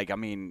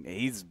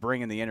 He's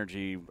bringing the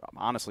energy,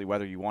 honestly,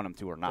 whether you want him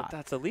to or not. But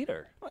that's a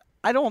leader.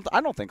 I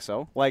don't think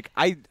so.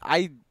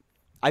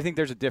 I think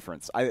there's a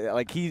difference.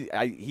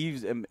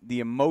 He's the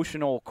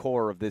emotional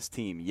core of this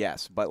team,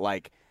 yes, but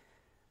like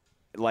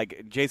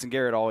Jason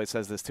Garrett always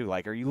says this too.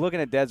 Like, are you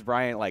looking at Dez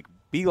Bryant? Like,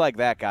 be like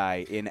that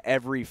guy in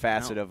every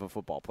facet of a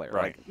football player.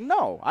 Right. Like,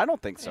 no, I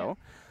don't think so.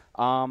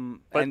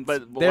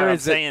 But what I'm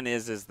saying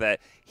is that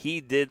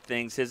he did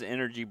things, his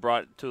energy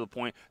brought to the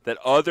point that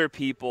other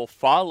people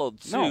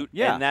followed suit,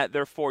 and that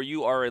therefore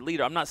you are a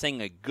leader. I'm not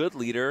saying a good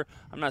leader.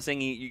 I'm not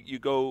saying you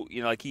go,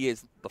 like he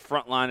is the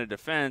front line of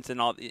defense and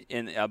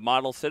a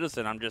model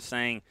citizen. I'm just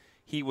saying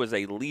he was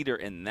a leader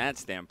in that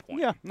standpoint.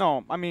 Yeah,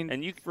 no, I mean,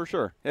 and for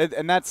sure,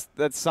 and that's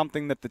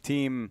something that the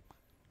team.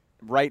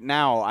 Right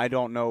now, I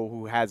don't know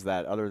who has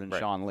that other than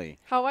Sean Lee.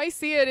 How I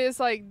see it is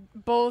like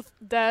both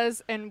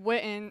Dez and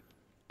Witten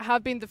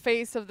have been the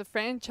face of the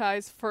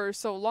franchise for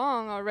so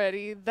long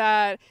already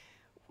that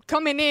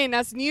coming in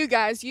as new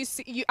guys,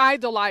 you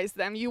idolize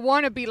them. You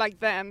want to be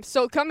like them.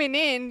 So coming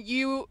in,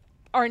 you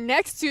are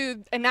next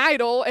to an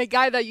idol, a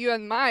guy that you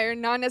admire,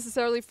 not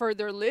necessarily for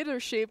their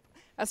leadership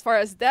as far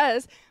as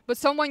Dez, but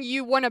someone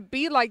you want to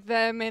be like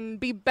them and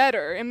be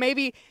better and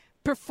maybe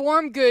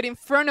perform good in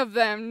front of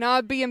them,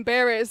 not be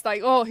embarrassed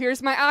like, oh,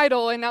 here's my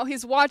idol and now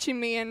he's watching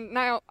me and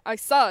now I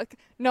suck.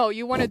 No,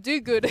 you want to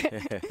do good.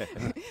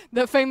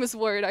 The famous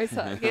word, I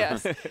suck,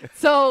 yes.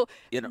 So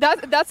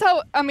that's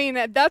how, I mean,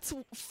 that's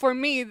for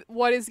me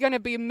what is going to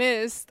be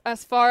missed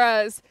as far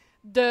as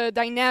the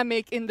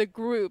dynamic in the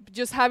group,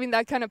 just having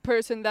that kind of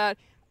person that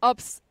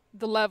ups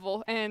the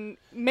level and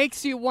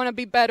makes you want to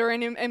be better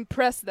and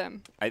impress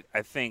them.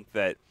 I think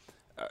that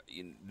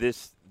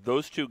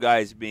those two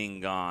guys being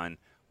gone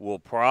will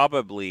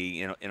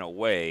probably, in a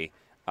way,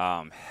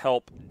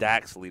 help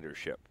Dak's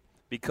leadership.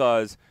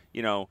 Because,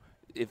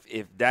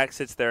 if Dak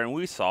sits there, and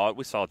we saw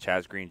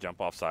Chaz Green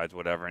jump off sides,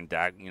 whatever, and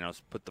Dak,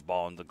 put the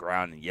ball on the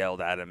ground and yelled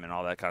at him and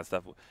all that kind of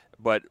stuff.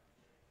 But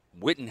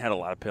Witten had a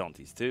lot of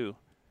penalties, too.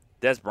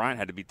 Dez Bryant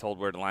had to be told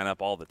where to line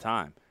up all the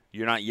time.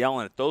 You're not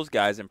yelling at those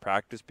guys in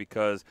practice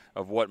because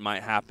of what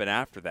might happen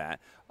after that.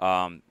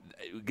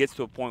 It gets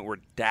to a point where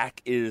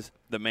Dak is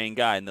the main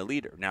guy and the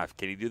leader. Now,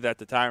 can he do that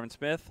to Tyron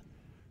Smith?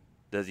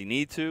 Does he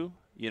need to?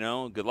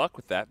 Good luck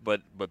with that.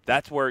 But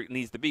that's where it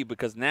needs to be,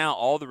 because now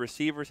all the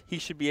receivers, he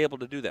should be able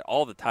to do that.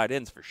 All the tight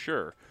ends for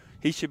sure.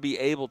 He should be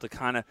able to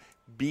kind of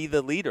be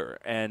the leader.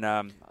 And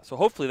so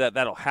hopefully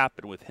that'll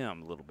happen with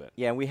him a little bit.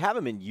 Yeah, and we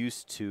haven't been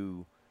used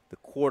to the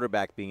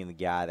quarterback being the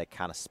guy that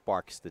kind of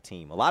sparks the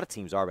team. A lot of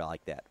teams are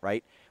like that,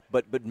 right?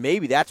 But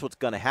maybe that's what's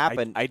going to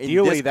happen.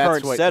 Ideally, in this that's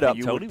current what setup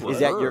you would is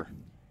that you're.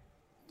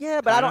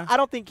 Yeah, but I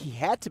don't think he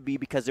had to be,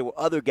 because there were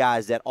other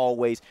guys that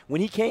always, when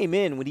he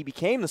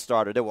became the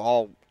starter, there were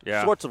all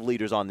sorts of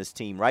leaders on this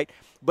team, right?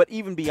 But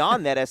even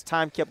beyond that, as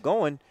time kept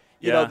going,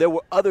 there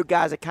were other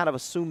guys that kind of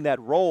assumed that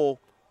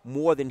role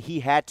more than he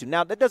had to.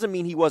 Now, that doesn't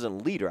mean he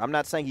wasn't a leader. I'm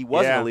not saying he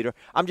wasn't a leader.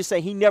 I'm just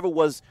saying he never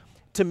was.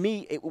 To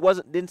me,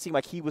 didn't seem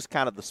like he was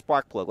kind of the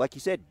spark plug. Like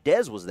you said,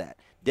 Dez was that.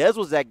 Dez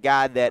was that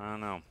guy that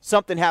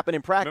something happened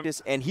in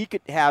practice, and he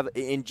could have,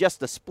 in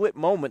just a split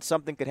moment,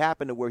 something could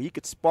happen to where he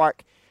could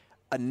spark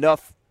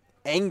enough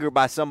anger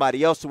by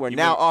somebody else to where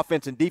now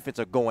offense and defense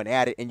are going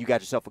at it, and you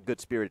got yourself a good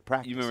spirited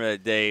practice. You remember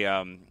that day,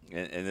 and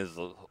this is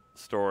a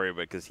story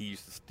because he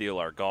used to steal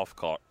our golf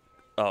cart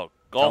all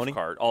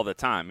the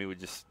time. He would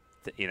just,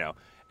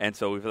 and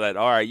so we thought,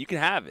 all right, you can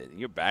have it.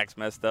 Your back's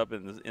messed up,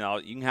 and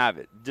you can have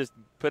it. Just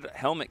put a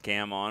helmet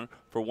cam on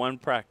for one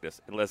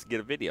practice, and let's get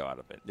a video out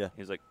of it. Yeah.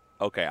 He's like,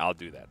 okay, I'll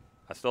do that.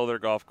 I stole their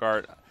golf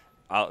cart.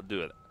 I'll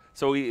do it.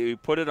 So we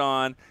put it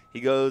on. He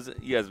goes,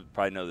 you guys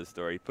probably know this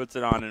story. He puts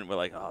it on, and we're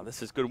like, oh,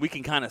 this is good. We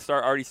can kind of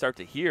already start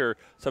to hear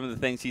some of the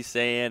things he's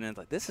saying, and it's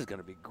like, this is going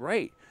to be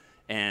great.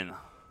 And I'm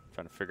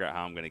trying to figure out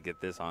how I'm going to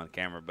get this on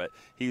camera, but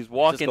he's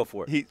walking. Just go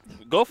for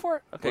it. Go for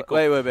it? Okay, cool.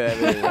 Wait.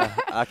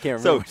 I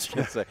can't remember what you're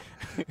going to say.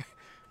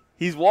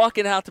 He's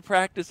walking out to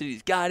practice, and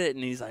he's got it,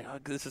 and he's like, oh,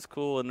 this is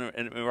cool,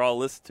 and we're all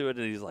listening to it,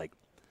 and he's like,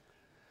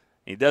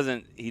 he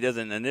doesn't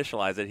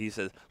initialize it. He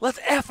says, let's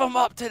F him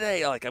up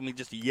today.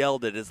 Just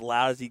yelled it as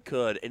loud as he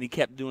could, and he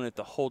kept doing it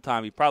the whole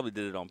time. He probably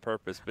did it on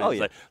purpose. But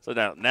like, so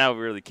now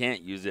we really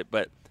can't use it.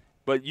 But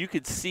you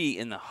could see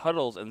in the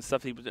huddles and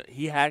stuff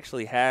he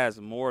actually has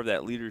more of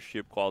that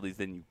leadership qualities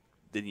than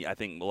I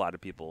think a lot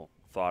of people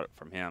thought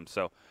from him.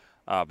 So,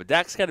 but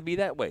Dak's got to be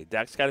that way.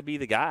 Dak's got to be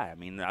the guy. I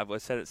mean, I've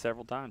said it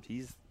several times.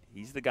 He's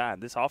the guy.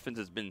 This offense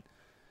has been,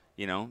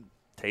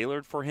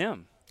 tailored for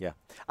him. Yeah.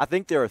 I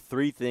think there are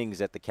three things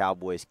that the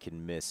Cowboys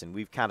can miss, and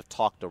we've kind of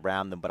talked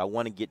around them, but I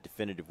want to get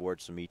definitive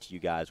words from each of you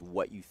guys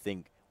what you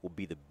think will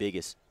be the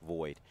biggest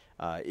void.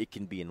 It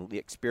can be in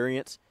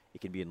experience,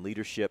 it can be in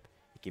leadership,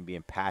 it can be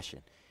in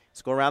passion.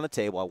 Let's go around the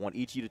table. I want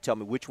each of you to tell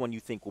me which one you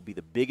think will be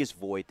the biggest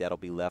void that'll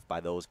be left by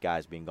those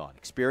guys being gone.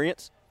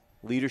 Experience,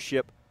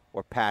 leadership,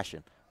 or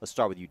passion? Let's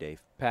start with you,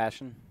 Dave.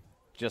 Passion.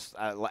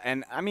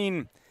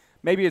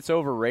 Maybe it's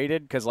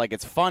overrated because,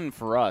 it's fun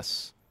for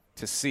us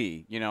to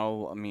see,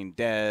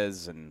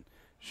 Dez and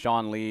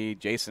Sean Lee,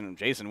 Jason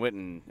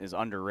Witten is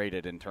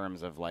underrated in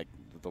terms of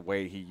the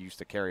way he used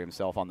to carry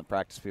himself on the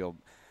practice field.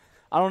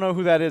 I don't know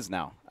who that is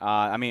now.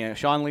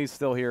 Sean Lee's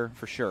still here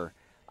for sure.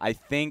 I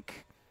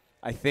think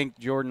I think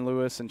Jordan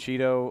Lewis and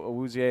Chido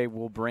Awuzie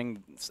will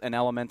bring an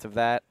element of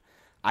that.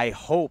 I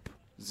hope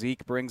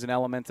Zeke brings an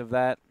element of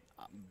that,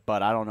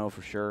 but I don't know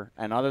for sure.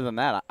 And other than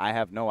that, I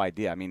have no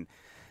idea. I mean,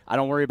 I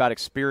don't worry about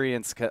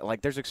experience.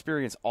 Like, there's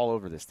experience all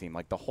over this team.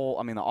 Like, the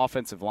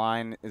offensive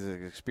line is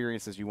as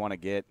experienced as you want to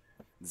get.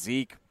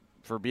 Zeke,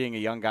 for being a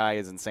young guy,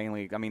 is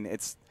insanely – I mean,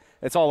 it's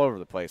all over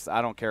the place.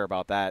 I don't care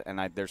about that, and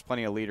there's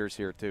plenty of leaders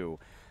here too.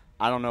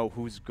 I don't know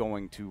who's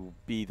going to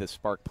be the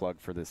spark plug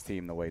for this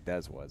team the way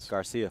Dez was.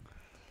 Garcia.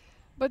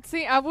 But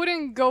see, I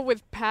wouldn't go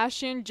with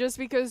passion just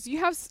because you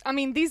have – I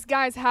mean, these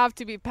guys have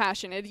to be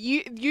passionate.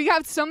 You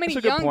have so many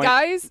young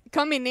guys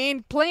coming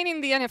in, playing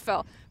in the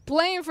NFL,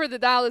 playing for the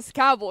Dallas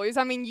Cowboys.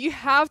 I mean, you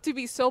have to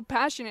be so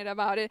passionate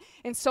about it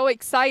and so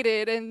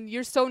excited, and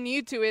you're so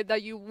new to it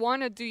that you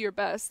want to do your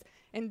best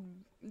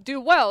and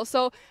do well.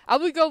 So I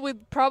would go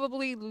with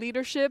probably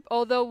leadership,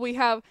 although we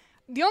have –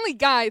 the only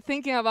guy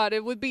thinking about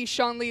it would be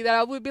Sean Lee that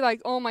I would be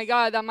like, oh, my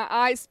God, that my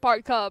eyes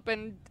spark up,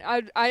 and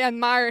I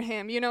admire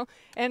him, you know.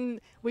 And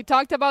we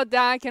talked about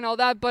Dak and all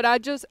that, but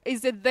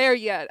is it there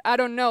yet? I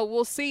don't know.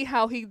 We'll see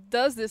how he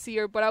does this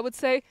year, but I would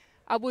say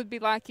I would be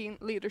lacking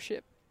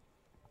leadership.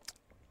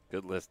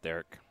 Good list,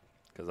 Derek,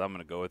 because I'm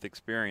going to go with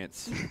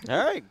experience.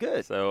 All right,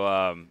 good.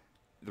 So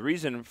the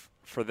reason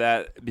for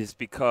that is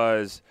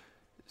because,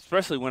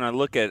 especially when I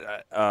look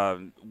at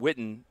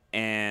Witten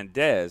and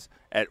Dez,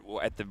 at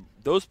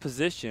those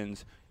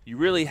positions, you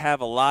really have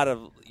a lot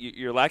of –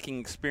 you're lacking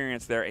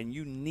experience there, and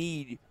you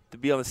need to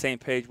be on the same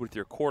page with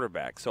your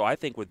quarterback. So I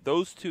think with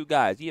those two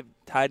guys, you have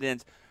tight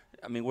ends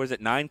 – I mean, what is it,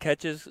 9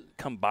 catches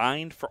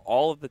combined for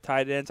all of the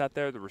tight ends out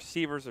there? The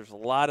receivers, there's a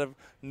lot of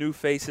new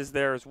faces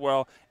there as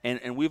well.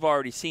 And we've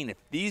already seen if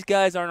these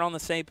guys aren't on the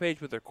same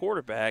page with their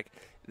quarterback,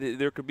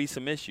 there could be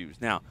some issues.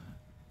 Now,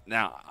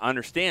 I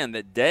understand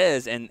that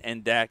Dez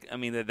and Dak, I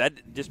mean,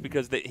 that just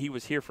because he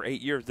was here for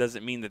 8 years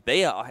doesn't mean that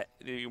they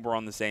were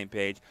on the same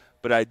page.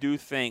 But I do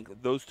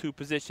think those two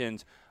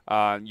positions,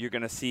 you're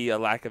going to see a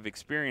lack of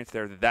experience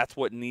there. That's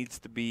what needs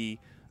to be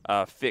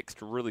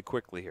fixed really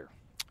quickly here.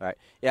 All right.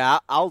 Yeah,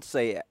 I'll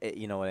say,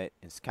 you know,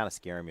 it's kind of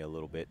scaring me a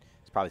little bit.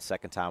 It's probably the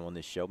second time on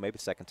this show, maybe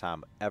second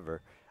time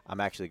ever.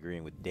 I'm actually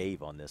agreeing with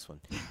Dave on this one.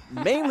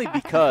 Mainly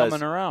because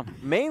coming around.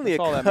 Mainly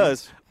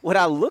because when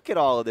I look at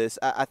all of this,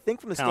 I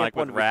think from the standpoint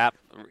like with rap,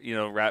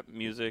 rap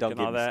music and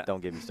all that.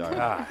 Don't get me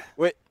started.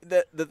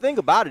 The thing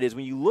about it is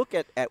when you look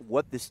at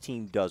what this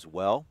team does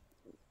well,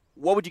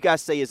 what would you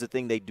guys say is the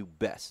thing they do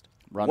best?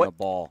 Run the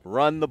ball.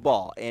 Run the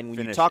ball. And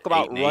when you talk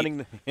about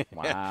running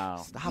wow.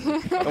 Stop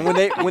it.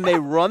 And when they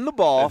run the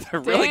ball, they're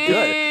really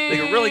good.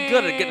 They're really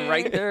good at getting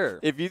right there.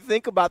 If you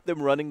think about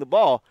them running the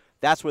ball,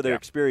 that's where their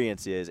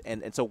experience is.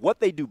 And so what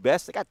they do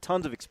best, they got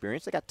tons of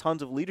experience. They got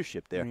tons of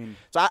leadership there.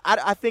 So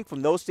I think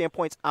from those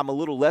standpoints, I'm a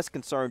little less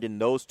concerned in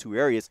those two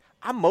areas.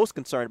 I'm most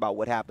concerned about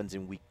what happens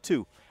in week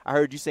 2. I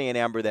heard you saying,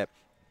 Amber, that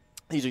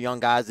these are young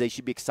guys. They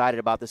should be excited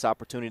about this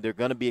opportunity. They're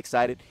going to be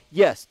excited.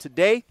 Yes,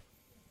 today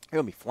they're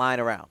going to be flying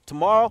around.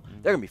 Tomorrow,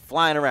 they're going to be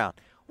flying around.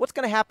 What's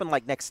going to happen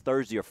like next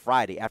Thursday or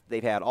Friday after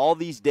they've had all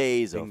these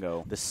days of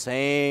the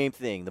same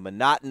thing, the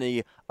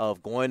monotony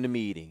of going to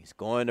meetings,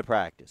 going to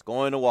practice,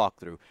 going to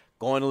walkthrough,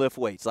 going to lift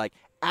weights? Like,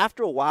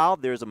 after a while,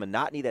 there's a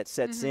monotony that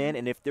sets in,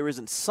 and if there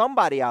isn't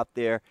somebody out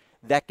there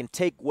that can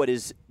take what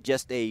is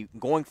just a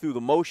going through the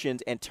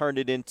motions and turn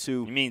it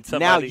into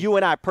now you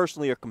and I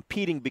personally are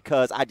competing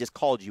because I just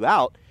called you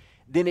out,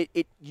 then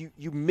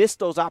you miss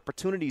those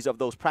opportunities of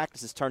those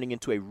practices turning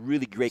into a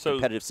really great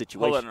competitive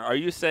situation. Hold on, are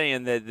you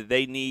saying that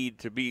they need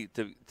to be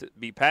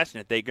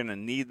passionate? They're going to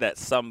need that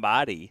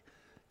somebody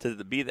to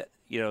be that,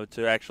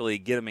 to actually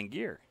get them in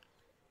gear,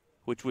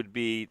 which would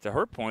be to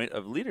her point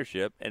of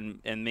leadership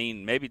and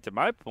mean maybe to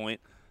my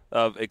point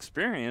of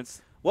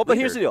experience. Well, but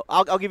here's the deal.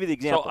 I'll give you the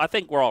example. So I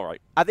think we're all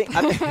right. I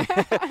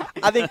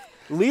think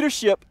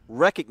leadership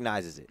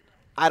recognizes it.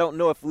 I don't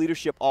know if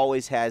leadership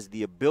always has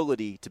the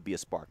ability to be a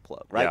spark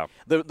plug, right?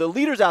 Yeah. The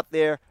leaders out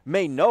there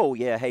may know,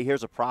 hey,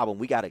 here's a problem.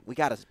 We gotta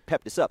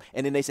pep this up,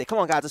 and then they say, come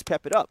on, guys, let's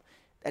pep it up.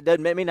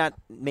 That may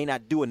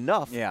not do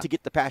enough to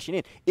get the passion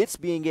in. It's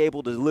being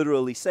able to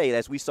literally say,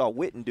 as we saw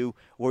Witten do,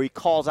 where he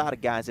calls out a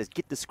guy and says,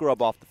 get the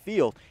scrub off the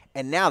field.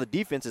 And now the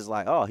defense is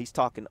like, oh, he's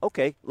talking,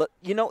 okay. Look,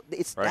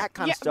 it's that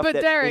kind of stuff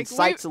that Derek,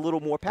 incites a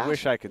little more passion. I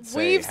wish I could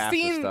say half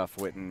the stuff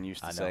Witten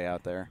used to say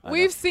out there.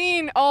 We've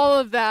seen all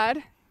of that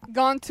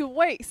gone to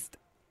waste.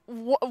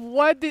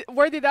 Where did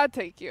that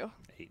take you?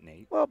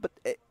 8-8. Well, but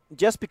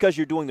just because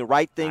you're doing the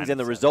right things and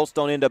the results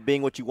don't end up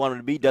being what you want them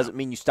to be doesn't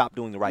mean you stop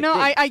doing the right thing. No,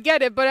 I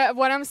get it, but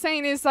what I'm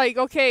saying is, like,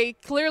 okay,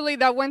 clearly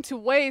that went to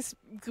waste.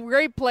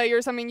 Great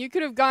players. I mean, you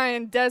could have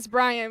gotten Dez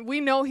Bryant.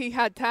 We know he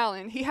had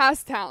talent. He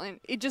has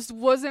talent. It just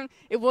wasn't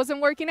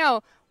working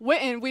out.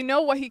 Witten, we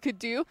know what he could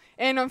do,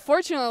 and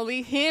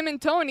unfortunately, him and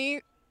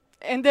Tony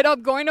ended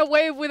up going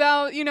away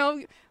without,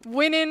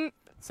 winning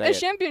a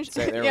championship.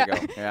 There we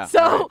go. Yeah.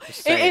 So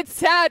it's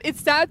sad.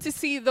 It's sad to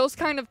see those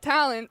kind of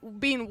talent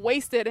being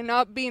wasted and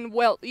not being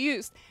well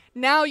used.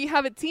 Now you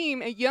have a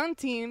young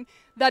team,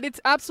 that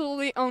it's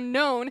absolutely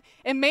unknown,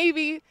 and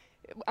maybe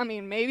I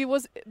mean, maybe it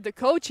was the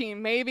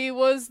coaching, maybe it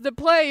was the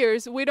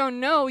players. We don't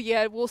know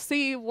yet. We'll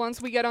see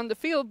once we get on the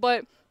field.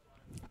 But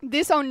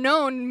this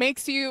unknown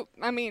makes you,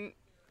 I mean,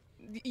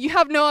 you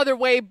have no other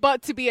way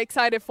but to be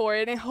excited for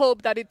it and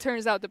hope that it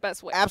turns out the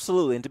best way.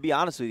 Absolutely. And to be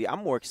honest with you,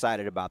 I'm more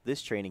excited about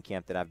this training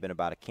camp than I've been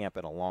about a camp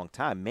in a long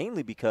time,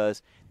 mainly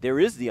because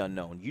there is the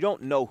unknown. You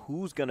don't know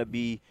who's going to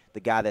be the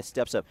guy that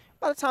steps up.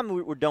 By the time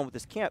we're done with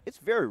this camp, it's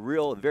very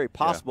real and very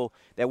possible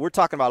that we're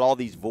talking about all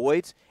these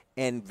voids,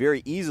 and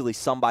very easily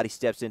somebody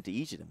steps into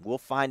each of them. We'll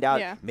find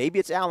out. Yeah. Maybe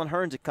it's Allen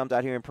Hurns that comes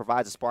out here and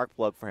provides a spark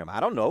plug for him. I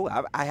don't know.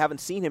 I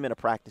haven't seen him in a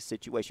practice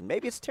situation.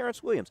 Maybe it's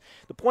Terrence Williams.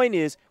 The point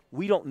is,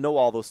 we don't know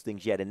all those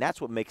things yet, and that's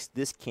what makes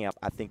this camp,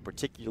 I think,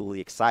 particularly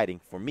exciting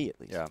for me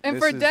at least. Yeah. And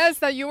for Dez,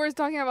 that you were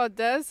talking about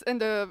Dez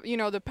and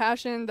the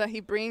passion that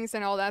he brings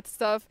and all that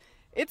stuff,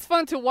 it's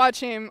fun to watch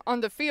him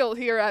on the field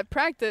here at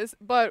practice,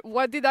 but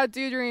what did that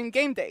do during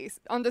game days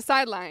on the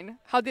sideline?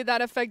 How did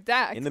that affect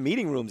Dak? In the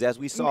meeting rooms, as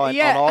we saw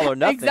on All or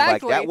Nothing,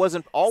 exactly. like that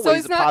wasn't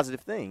always a positive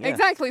thing. Yeah.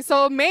 Exactly.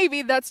 So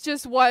maybe that's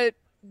just what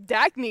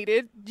Dak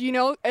needed,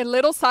 a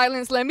little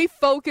silence. Let me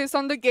focus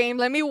on the game.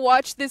 Let me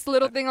watch this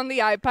little thing on the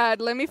iPad.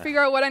 Let me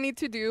figure out what I need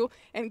to do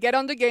and get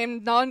on the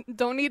game.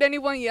 Don't need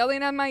anyone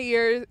yelling at my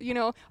ear,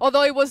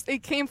 although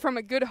it came from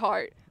a good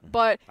heart,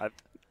 but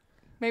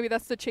maybe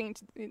that's the change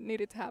that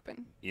needed to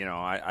happen.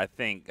 I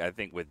think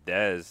with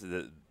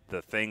Dez,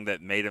 the thing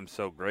that made him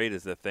so great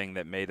is the thing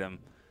that made him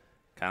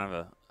kind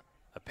of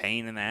a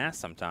pain in the ass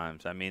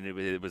sometimes. I mean,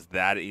 it was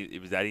that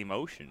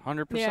emotion.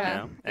 100%.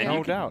 Yeah. And no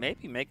you can doubt.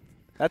 maybe make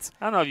that's.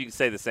 I don't know if you can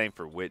say the same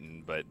for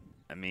Witten, but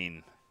I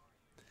mean,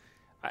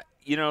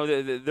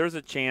 there's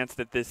a chance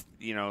that this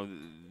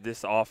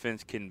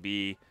offense can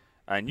be.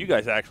 And you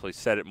guys actually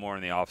said it more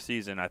in the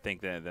offseason, I think,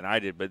 than I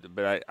did.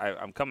 But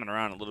I'm coming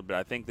around a little bit.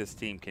 I think this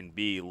team can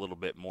be a little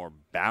bit more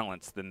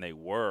balanced than they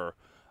were,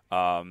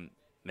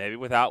 maybe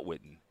without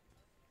Witten.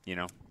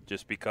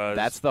 Just because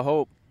That's the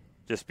hope.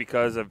 Just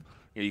because of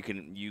you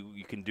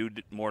can do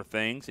more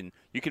things, and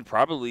you can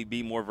probably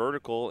be more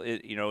vertical,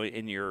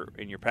 in your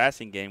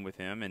passing game with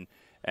him,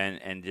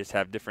 and just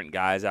have different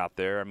guys out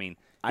there. I mean,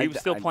 he was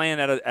still playing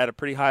at a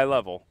pretty high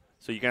level,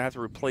 so you're gonna have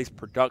to replace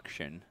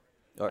production.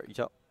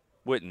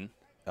 Witten.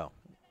 Oh.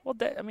 Well,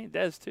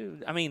 Dez too.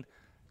 I mean,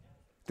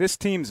 this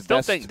team's still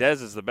best. think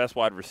Dez is the best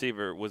wide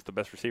receiver. Was the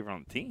best receiver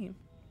on the team.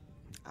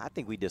 I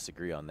think we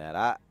disagree on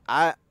that.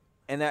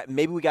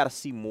 Maybe we got to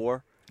see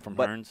more from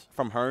Hurns.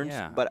 From Hurns.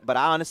 Yeah. But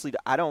I honestly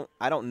I don't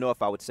know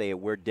if I would say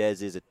where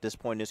Dez is at this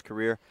point in his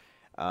career.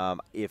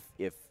 If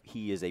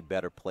he is a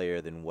better player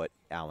than what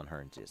Allen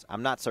Hurns is.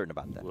 I'm not certain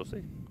about that. We'll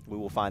see. We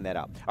will find that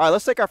out. All right,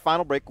 let's take our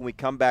final break. When we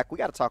come back, we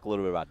got to talk a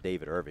little bit about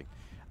David Irving.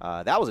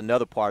 That was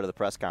another part of the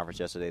press conference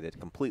yesterday that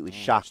completely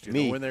shocked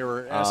me. When they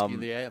were asking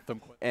the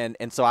anthem.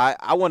 And so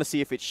I want to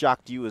see if it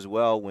shocked you as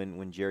well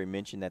when Jerry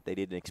mentioned that they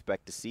didn't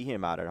expect to see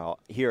him at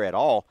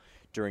all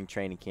during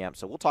training camp.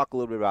 So we'll talk a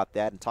little bit about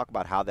that and talk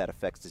about how that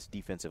affects this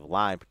defensive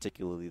line,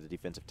 particularly the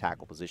defensive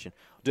tackle position.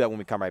 We'll do that when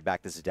we come right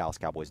back. This is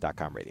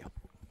DallasCowboys.com radio.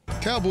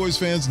 Cowboys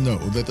fans know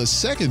that the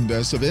second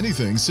best of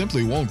anything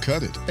simply won't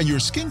cut it, and your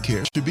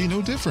skincare should be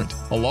no different.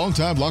 A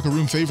longtime locker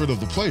room favorite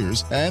of the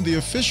players and the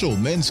official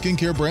men's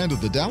skincare brand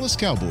of the Dallas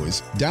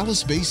Cowboys,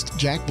 Dallas-based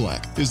Jack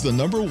Black is the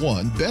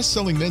 #1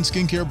 best-selling men's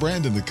skincare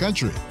brand in the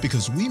country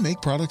because we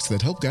make products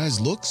that help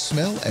guys look,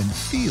 smell, and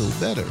feel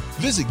better.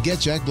 Visit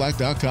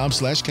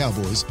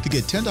getjackblack.com/cowboys to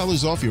get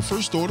 $10 off your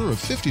first order of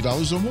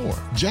 $50 or more.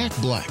 Jack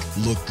Black.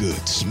 Look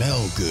good,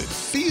 smell good,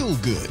 feel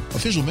good.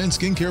 Official men's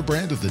skincare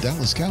brand of the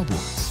Dallas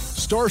Cowboys.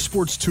 Star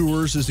Sports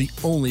Tours is the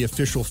only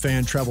official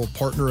fan travel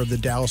partner of the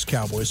Dallas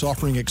Cowboys,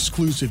 offering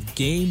exclusive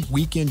game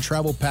weekend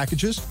travel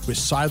packages with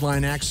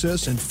sideline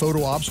access and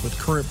photo ops with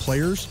current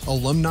players,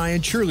 alumni,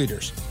 and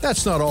cheerleaders.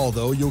 That's not all,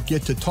 though. You'll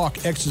get to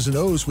talk X's and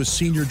O's with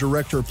Senior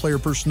Director of Player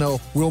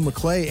Personnel Will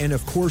McClay, and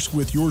of course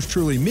with yours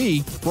truly,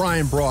 me,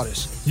 Brian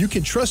Broaddus. You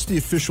can trust the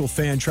official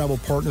fan travel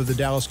partner of the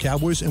Dallas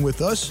Cowboys, and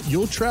with us,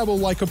 you'll travel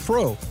like a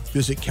pro.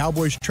 Visit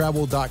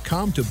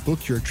cowboystravel.com to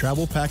book your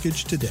travel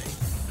package today.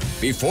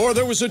 Before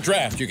there was a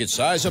draft, you could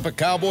size up a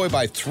cowboy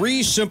by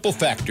 3 simple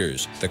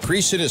factors: the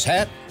crease in his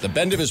hat, the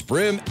bend of his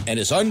brim, and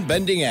his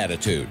unbending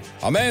attitude.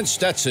 A man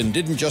Stetson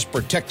didn't just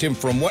protect him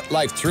from what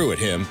life threw at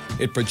him,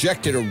 it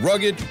projected a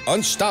rugged,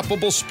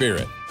 unstoppable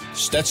spirit.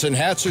 Stetson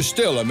hats are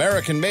still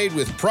American-made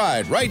with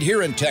pride right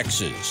here in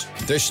Texas.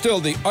 They're still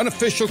the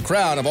unofficial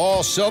crown of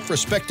all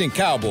self-respecting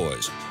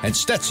cowboys, and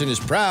Stetson is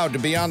proud to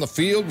be on the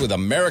field with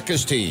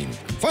America's team.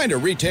 Find a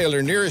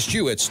retailer nearest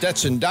you at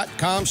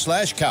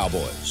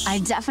stetson.com/cowboys. I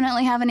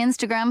definitely have an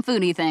Instagram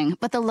foodie thing,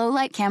 but the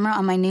low-light camera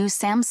on my new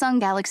Samsung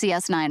Galaxy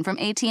S9 from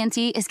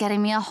AT&T is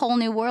getting me a whole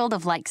new world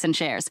of likes and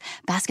shares.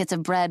 Baskets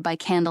of bread by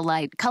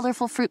candlelight,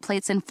 colorful fruit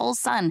plates in full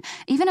sun.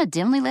 Even a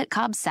dimly lit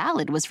Cobb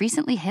salad was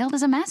recently hailed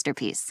as a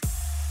masterpiece.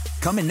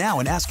 Come in now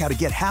and ask how to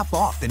get half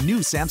off the new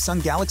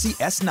Samsung Galaxy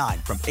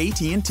S9 from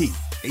AT&T.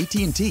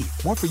 AT&T,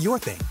 more for your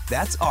thing.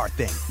 That's our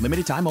thing.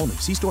 Limited time only.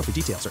 See store for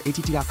details or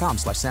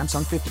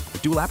att.com/Samsung50.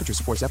 With dual aperture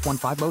supports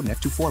f1.5 mode and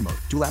f2.4 mode.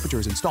 Dual aperture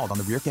is installed on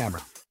the rear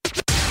camera.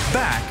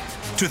 Back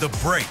to The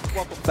Break.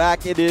 Welcome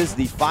back. It is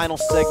the final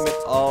segment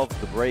of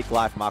The Break,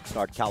 live from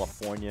Oxnard,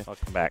 California.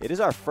 Welcome back. It is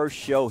our first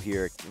show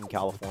here in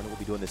California. We'll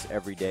be doing this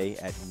every day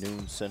at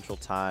noon Central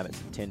Time.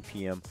 It's 10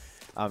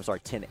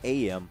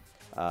 a.m.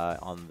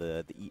 On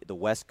the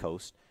West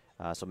Coast.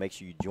 So make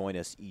sure you join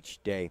us each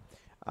day.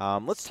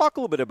 Let's talk a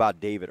little bit about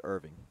David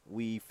Irving.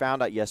 We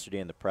found out yesterday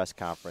in the press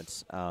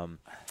conference,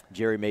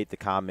 Jerry made the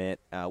comment,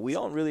 we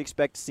don't really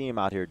expect to see him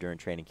out here during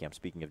training camp,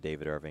 speaking of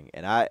David Irving.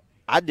 And I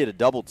did a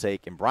double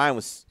take, and Brian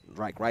was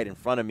right in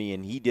front of me,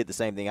 and he did the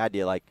same thing I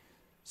did. Like,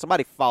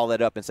 somebody follow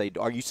that up and say,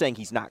 are you saying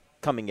he's not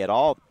coming at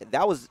all?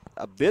 That was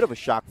a bit of a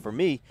shock for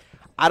me.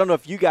 I don't know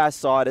if you guys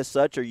saw it as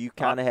such or you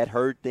kind of had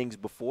heard things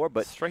before,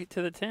 but straight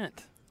to the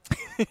tent.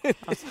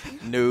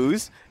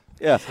 News.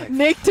 Yeah.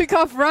 Nick took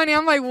off running.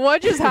 I'm like,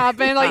 what just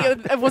happened?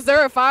 Like, was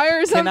there a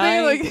fire or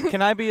something? Can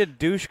I be a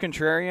douche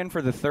contrarian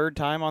for the third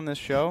time on this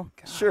show?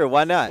 Sure,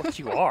 why not? What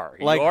you are.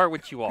 Like, you are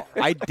what you are.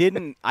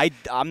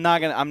 I'm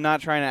not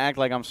trying to act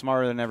like I'm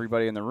smarter than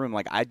everybody in the room.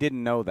 Like, I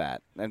didn't know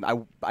that. And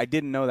I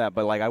didn't know that,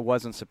 but like I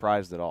wasn't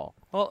surprised at all.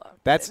 Well,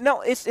 it's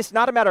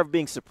not a matter of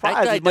being surprised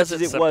that guy as much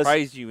doesn't as it was.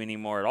 surprise you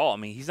anymore at all. I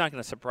mean, he's not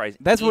going to surprise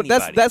That's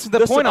anybody. That's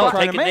the point I'm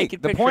trying to Take a make.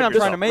 naked The picture point of I'm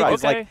trying to make yourself.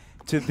 is like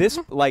to this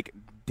like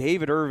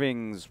David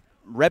Irving's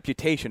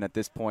reputation at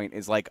this point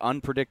is like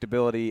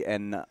unpredictability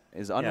and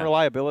is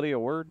unreliability a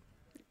word?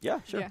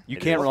 Yeah, sure. Yeah. You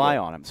can't rely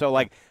on him. So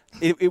like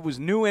it was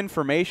new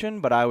information,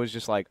 but I was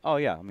just like, oh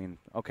yeah, I mean,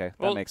 okay,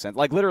 that makes sense.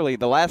 Like literally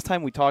the last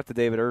time we talked to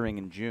David Irving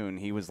in June,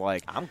 he was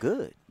like, I'm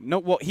good. No,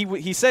 well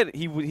he said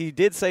he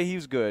did say he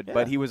was good,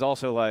 but he was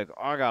also like,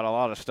 I got a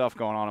lot of stuff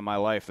going on in my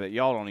life that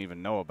y'all don't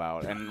even know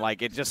about, and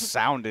like it just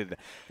sounded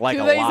like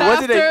 2 a days lot.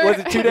 after? Was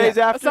it 2 days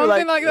after?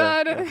 Something like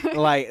that.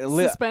 Like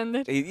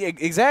Suspended.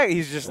 Exactly.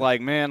 He's just like,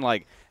 man,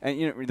 like, and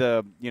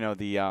the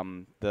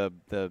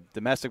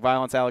domestic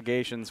violence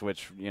allegations,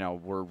 which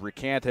were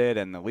recanted,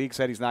 and the league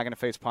said he's not going to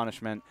face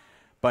punishment,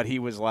 but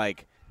he's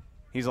like,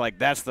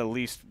 that's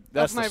the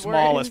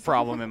smallest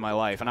problem in my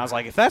life, and I was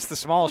like, if that's the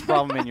smallest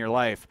problem in your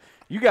life,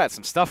 you got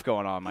some stuff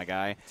going on, my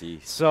guy.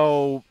 Jeez.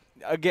 So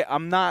again,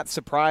 I'm not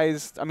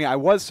surprised. I mean, I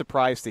was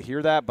surprised to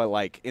hear that, but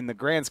like in the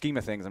grand scheme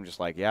of things, I'm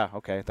just like, yeah,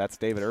 okay, that's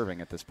David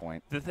Irving at this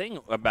point. The thing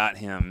about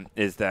him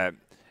is that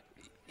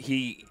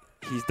he's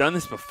done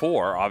this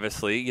before,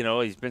 obviously.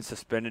 He's been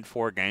suspended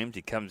 4 games.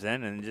 He comes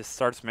in and just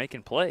starts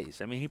making plays.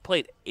 I mean, he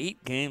played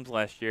 8 games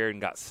last year and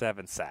got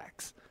 7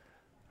 sacks.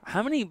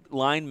 How many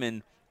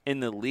linemen in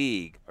the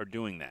league are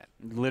doing that?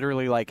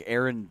 Literally like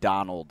Aaron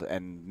Donald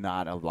and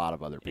not a lot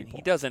of other people. And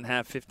he doesn't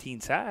have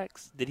 15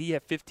 sacks. Did he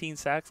have 15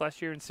 sacks last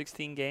year in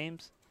 16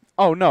 games?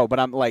 Oh no, but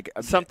I'm like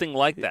something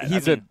like that.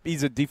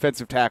 He's a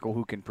defensive tackle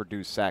who can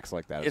produce sacks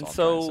like that.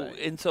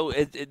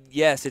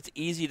 Yes, it's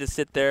easy to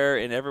sit there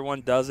and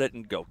everyone does it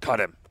and go cut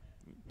him,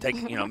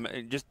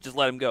 just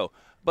let him go.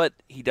 But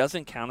he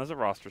doesn't count as a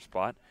roster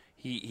spot.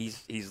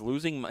 He's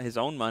losing his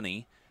own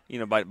money,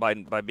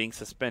 by being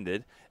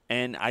suspended.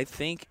 And I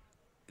think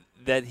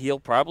that he'll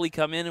probably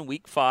come in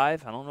week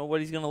 5. I don't know what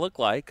he's going to look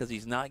like because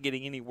he's not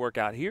getting any work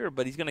out here,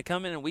 but he's going to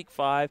come in week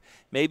 5.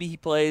 Maybe he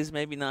plays,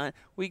 maybe not.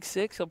 Week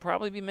 6, he'll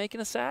probably be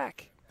making a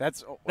sack.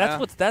 That's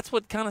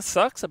what kind of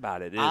sucks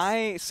about it.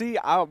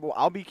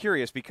 I'll be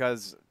curious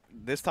because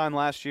this time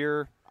last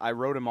year I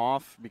wrote him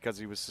off because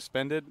he was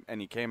suspended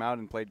and he came out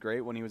and played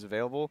great when he was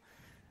available.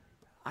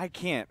 I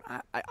can't.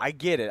 I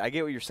get it. I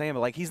get what you're saying,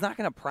 but like he's not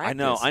going to practice.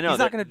 I know. He's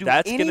not going to do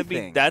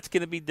anything. That's going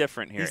to be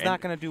different here. He's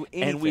not going to do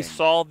anything. And we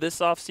saw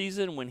this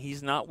offseason when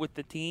he's not with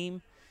the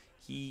team,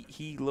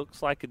 he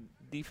looks like a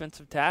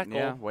defensive tackle.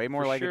 Yeah, way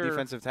more like a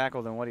defensive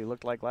tackle than what he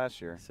looked like last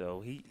year.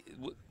 So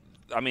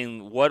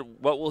what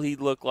will he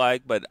look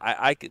like? But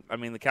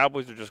the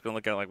Cowboys are just going to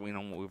look at it like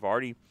we've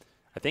already.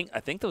 I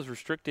think those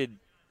restricted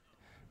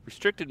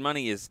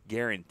money is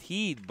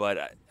guaranteed,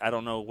 but I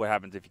don't know what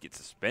happens if you get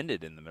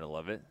suspended in the middle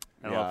of it.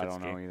 I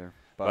don't know either.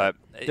 But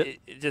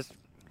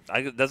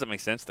it doesn't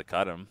make sense to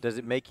cut him. Does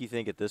it make you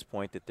think at this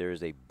point that there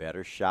is a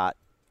better shot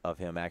of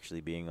him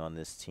actually being on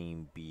this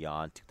team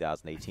beyond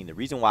 2018? The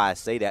reason why I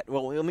say that,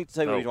 let me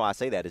tell you the reason why I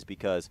say that is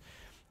because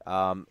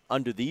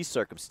under these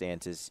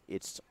circumstances,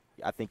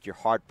 I think you're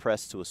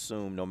hard-pressed to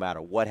assume no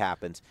matter what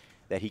happens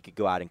that he could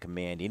go out and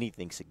command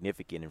anything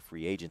significant in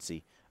free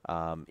agency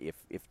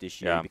if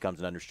this year he becomes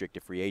an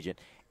unrestricted free agent.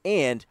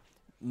 And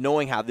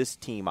knowing how this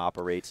team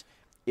operates,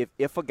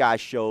 if a guy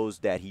shows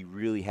that he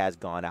really has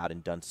gone out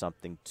and done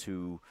something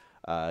to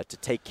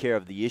take care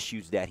of the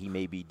issues that he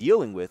may be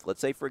dealing with, let's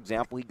say, for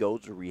example, he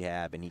goes to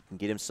rehab and he can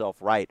get himself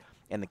right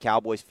and the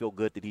Cowboys feel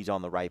good that he's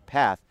on the right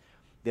path,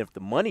 then if the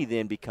money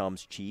then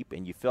becomes cheap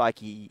and you feel like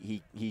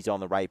he's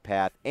on the right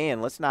path,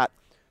 and let's not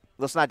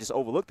just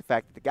overlook the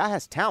fact that the guy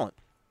has talent.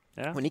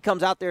 Yeah. When he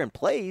comes out there and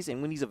plays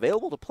and when he's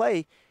available to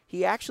play,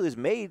 he actually has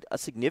made a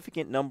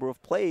significant number of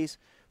plays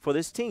for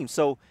this team.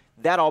 So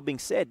that all being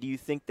said, do you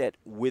think that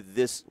with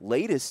this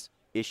latest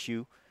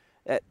issue,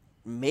 that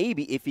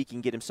maybe if he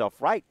can get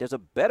himself right, there's a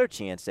better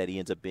chance that he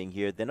ends up being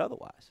here than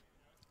otherwise?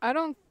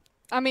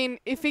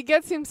 If he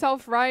gets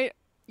himself right,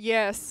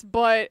 yes,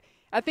 but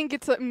I think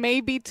it's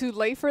maybe too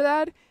late for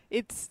that.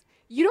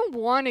 you don't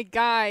want a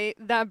guy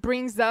that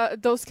brings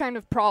those kind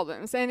of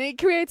problems, and it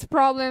creates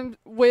problems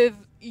with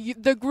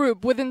the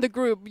group, within the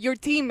group, your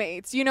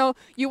teammates. You know,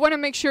 you want to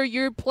make sure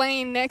you're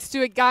playing next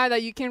to a guy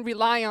that you can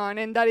rely on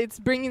and that it's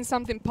bringing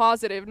something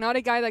positive, not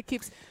a guy that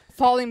keeps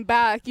falling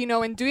back, you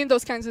know, and doing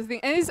those kinds of things.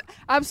 And it's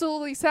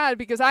absolutely sad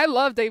because I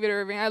love David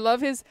Irving. I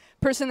love his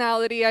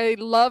personality. I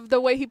love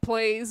the way he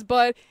plays,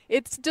 but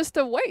it's just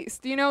a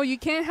waste. You know, you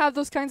can't have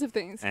those kinds of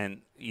things.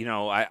 And, you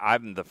know,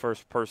 I'm the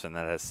first person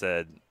that has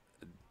said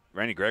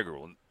Randy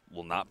Gregory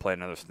will not play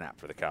another snap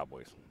for the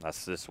Cowboys.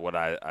 That's just what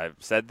I've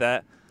said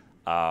that.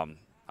 I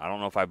don't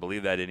know if I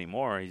believe that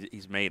anymore.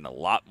 He's made a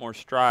lot more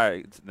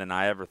strides than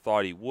I ever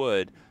thought he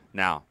would.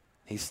 Now,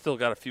 he's still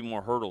got a few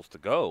more hurdles to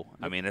go.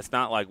 I mean, it's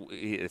not like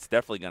it's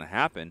definitely going to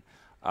happen.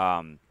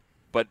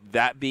 But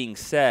that being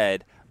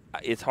said,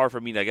 it's hard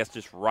for me to, I guess,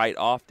 just write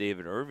off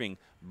David Irving.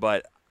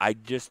 But I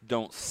just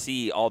don't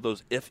see all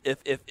those if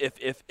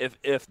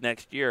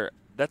next year.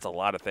 That's a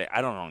lot of things.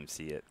 I don't even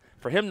see it.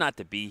 For him not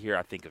to be here,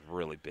 I think is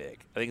really big.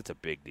 I think it's a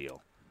big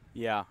deal.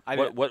 Yeah.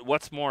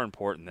 What's more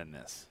important than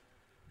this?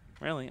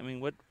 Really? I mean,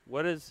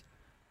 what is?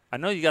 I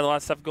know you got a lot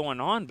of stuff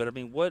going on, but I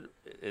mean, what?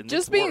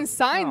 Just being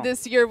signed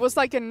this year was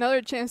like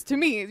another chance to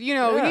me. You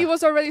know, he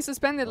was already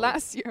suspended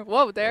last year.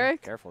 Whoa,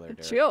 Derek. Careful there,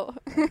 Derek. Chill.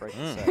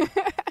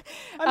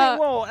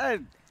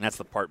 That's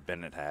the part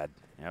Bennett had.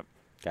 Yep.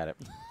 Got it.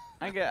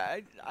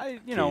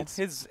 You know,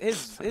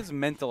 his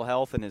mental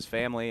health and his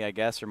family, I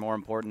guess, are more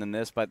important than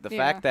this. But the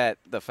fact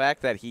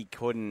that he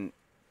couldn't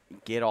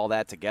get all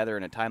that together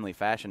in a timely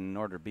fashion in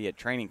order to be at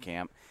training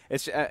camp,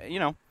 it's you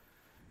know,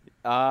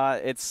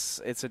 it's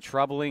a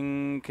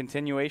troubling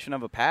continuation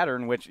of a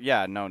pattern. Which,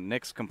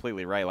 Nick's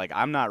completely right. Like,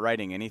 I'm not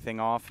writing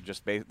anything off.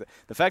 Just the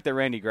fact that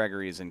Randy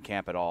Gregory is in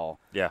camp at all,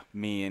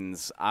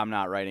 means I'm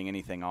not writing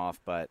anything off.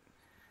 But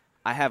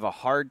I have a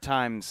hard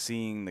time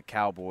seeing the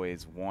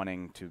Cowboys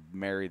wanting to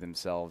marry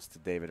themselves to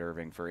David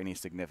Irving for any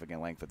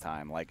significant length of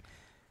time. Like,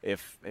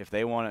 if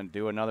they want to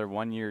do another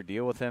 1-year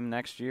deal with him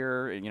next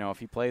year, you know, if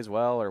he plays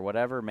well or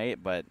whatever,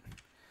 mate. But,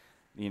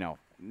 you know,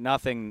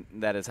 nothing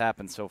that has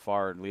happened so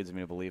far leads me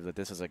to believe that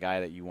this is a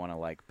guy that you want to,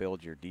 like,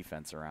 build your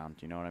defense around.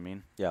 You know what I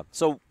mean? Yeah.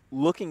 So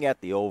looking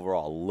at the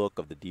overall look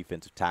of the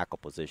defensive tackle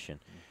position,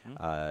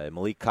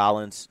 Malik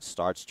Collins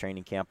starts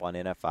training camp on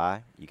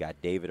NFI. You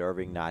got David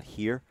Irving not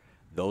here.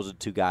 Those are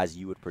two guys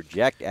you would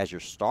project as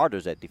your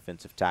starters at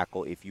defensive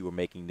tackle if you were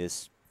making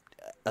this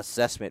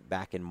assessment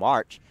back in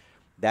March.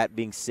 That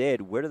being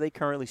said, where do they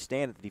currently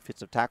stand at the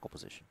defensive tackle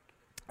position?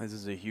 This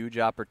is a huge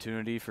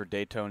opportunity for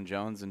Dayton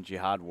Jones and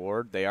Jihad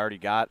Ward. They already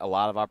got a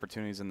lot of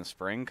opportunities in the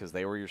spring because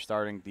they were your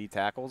starting D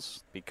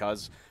tackles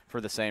for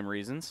the same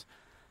reasons.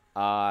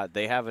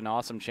 They have an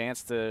awesome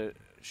chance to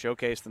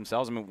showcase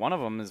themselves. I mean, one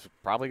of them is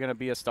probably going to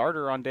be a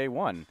starter on day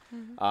one.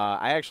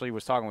 I actually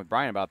was talking with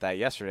Brian about that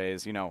yesterday.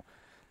 You know,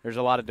 there's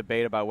a lot of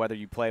debate about whether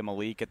you play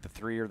Malik at the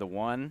 3 or the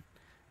 1,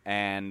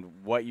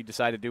 and what you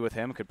decide to do with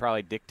him could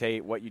probably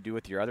dictate what you do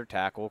with your other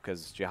tackle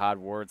because Jihad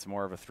Ward's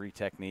more of a 3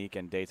 technique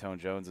and Dayton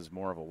Jones is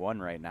more of a 1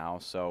 right now.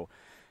 So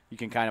you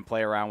can kind of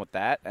play around with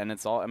that, and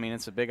it's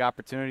a big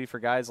opportunity for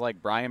guys like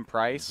Brian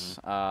Price,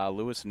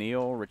 Lewis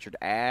Neal, Richard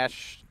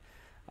Ash.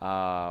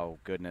 Oh,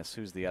 goodness,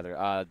 who's the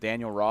other?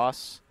 Daniel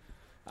Ross.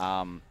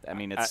 I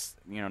mean, it's,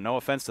 you know, no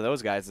offense to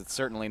those guys. It's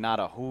certainly not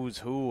a who's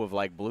who of,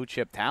 like,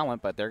 blue-chip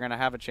talent, but they're going to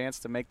have a chance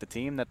to make the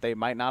team that they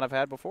might not have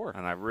had before.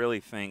 And I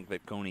really think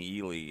that Coney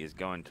Ely is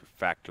going to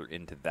factor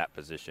into that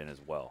position as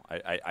well.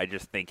 I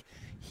just think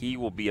he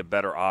will be a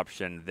better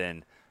option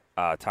than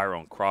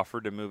Tyrone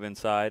Crawford to move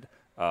inside,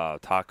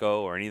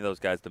 Taco, or any of those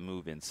guys to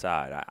move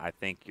inside. I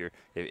think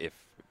if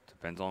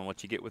depends on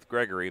what you get with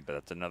Gregory, but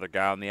that's another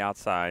guy on the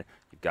outside.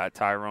 You've got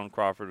Tyrone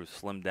Crawford, who's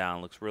slimmed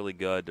down, looks really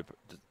good.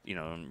 You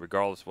know,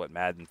 regardless of what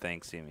Madden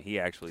thinks, he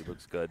actually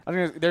looks good. I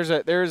mean,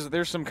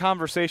 there's some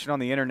conversation on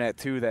the internet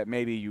too that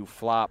maybe you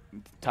flop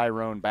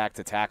Tyrone back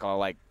to tackle.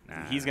 Like,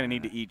 he's going to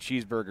need to eat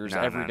cheeseburgers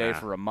every day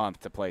for a month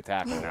to play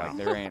tackle. Like,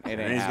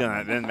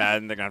 Then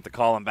Madden, they're going to have to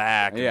call him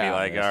back and be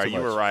like, "All right, you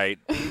were right.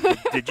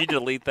 Did you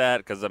delete that?"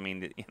 Because I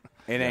mean,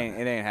 it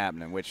ain't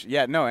happening.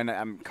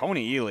 And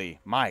Coney Ely,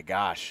 my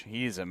gosh,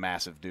 he's a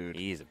massive dude.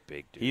 He's a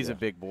big dude. He's a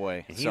big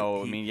boy. He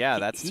certainly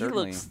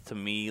looks to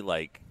me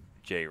like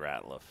Jay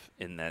Ratliff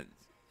in that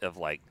of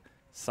like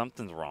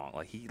something's wrong.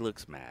 Like, he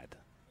looks mad,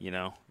 you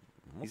know.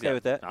 Okay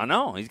with that. I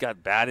know he's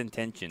got bad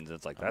intentions.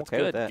 It's like, that's okay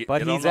good. With that.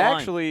 But he's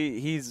actually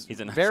he's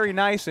very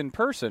nice in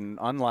person.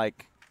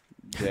 Unlike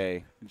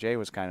Jay. Jay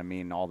was kind of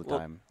mean all the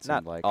time.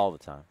 Not all the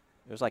time.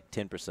 It was like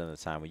 10% of the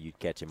time when you'd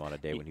catch him on a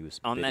day when he was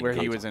where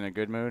he was in a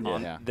good mood.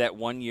 That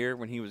 1 year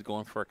when he was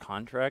going for a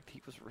contract,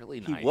 he was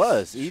really nice. He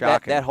was.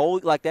 That whole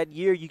that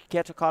year you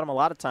caught him a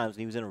lot of times,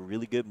 and he was in a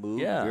really good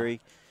mood. Yeah. Very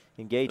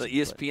engaged. The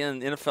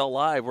ESPN NFL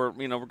Live, we're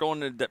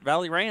going to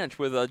Valley Ranch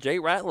with Jay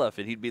Ratliff,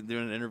 and he'd be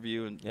doing an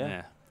interview. And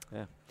yeah.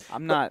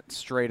 I'm not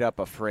straight up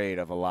afraid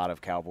of a lot of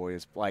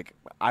Cowboys. Like,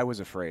 I was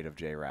afraid of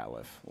Jay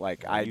Ratliff.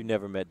 Like, you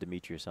never met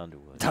Demetrius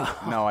Underwood.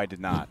 No, I did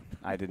not.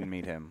 I didn't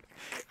meet him.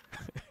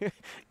 Yeah,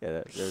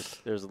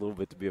 there's a little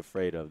bit to be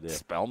afraid of there.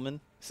 Spellman?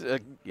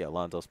 Yeah,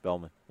 Lonzo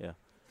Spellman. Yeah.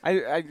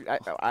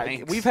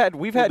 We've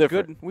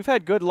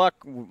had good luck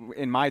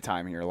in my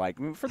time here. Like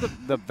for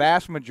the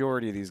vast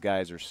majority of these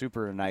guys are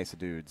super nice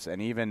dudes,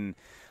 and even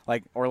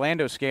like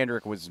Orlando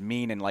Scandrick was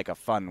mean in like a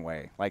fun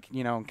way, like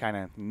kind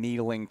of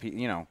needling,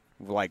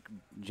 like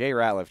Jay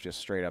Ratliff just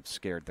straight up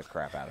scared the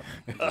crap out of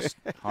him, just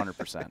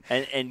 100%.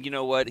 And you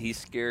know what? He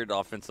scared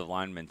offensive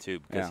linemen too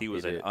because he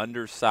was an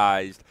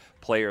undersized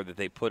player that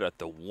they put at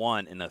the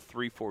 1 in a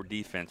 3-4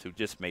 defense who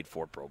just made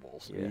 4 Pro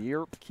Bowls. Yeah.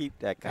 Yep. Keep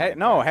that guy.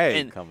 And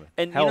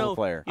hell of a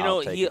player.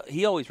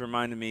 He always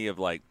reminded me of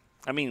like,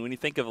 I mean, when you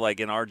think of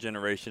like in our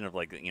generation of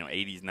like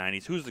 80s,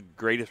 90s, who's the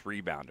greatest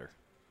rebounder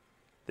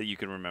that you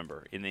can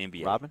remember in the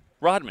NBA?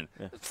 Rodman.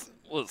 Yeah.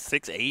 Well,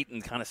 6'8"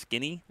 and kind of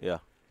skinny. Yeah.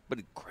 But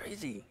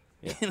crazy.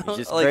 Yeah. He's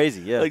just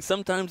crazy, yeah. Like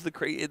sometimes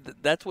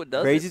that's what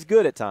does Crazy's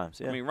good at times,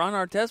 yeah. I mean, Ron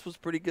Artest was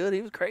pretty good.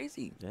 He was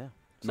crazy. Yeah.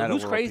 So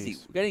who's crazy?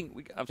 Who's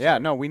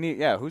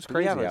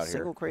crazy out here?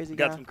 Single crazy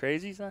got guy? some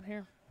crazies out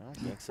here? I don't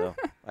think so.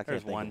 I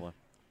can't think of one.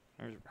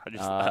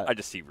 I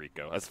just see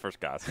Rico. That's the first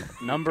guy.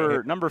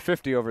 Number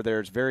 50 over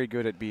there is very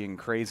good at being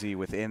crazy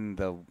within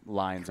the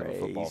lines of a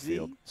football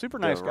field. Super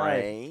nice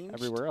guy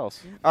everywhere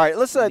else. All right,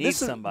 let's.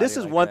 This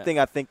is one thing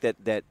I think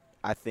that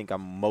I think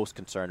I'm most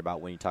concerned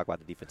about when you talk about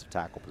the defensive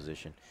tackle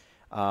position.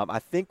 I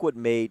think what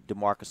made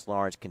DeMarcus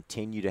Lawrence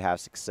continue to have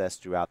success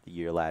throughout the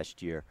year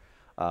last year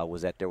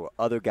was that there were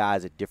other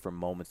guys at different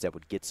moments that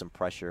would get some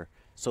pressure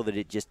so that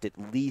it just at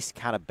least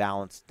kind of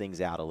balanced things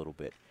out a little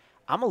bit.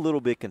 I'm a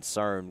little bit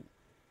concerned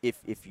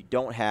if you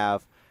don't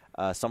have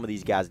some of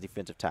these guys at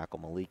defensive tackle,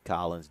 Malik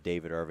Collins,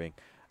 David Irving.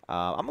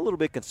 I'm a little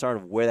bit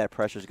concerned of where that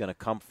pressure is going to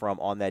come from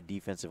on that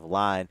defensive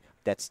line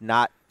that's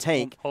not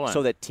Tank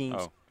so that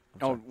teams –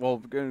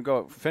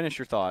 go finish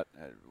your thought.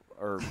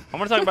 I'm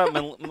going to talk about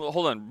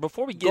hold on.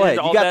 Before we get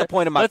into all that. You got the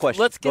point of my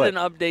question. Let's get an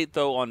update,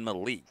 though, on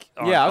Malik.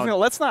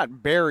 Let's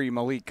not bury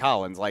Malik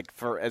Collins. Like,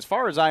 as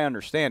far as I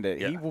understand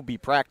it, he will be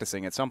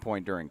practicing at some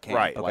point during camp.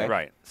 Right, okay.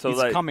 Right. So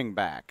he's coming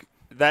back.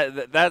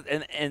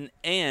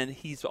 And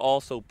he's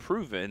also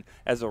proven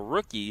as a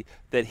rookie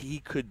that he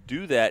could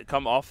do that,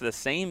 come off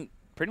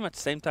pretty much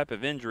the same type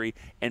of injury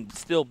and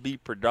still be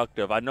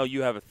productive. I know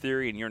you have a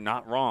theory, and you're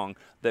not wrong,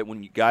 that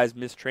when you guys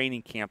miss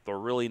training camp, they're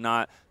really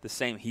not the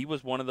same. He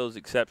was one of those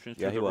exceptions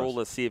to the rule.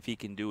 Let's see if he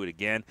can do it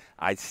again.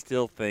 I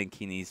still think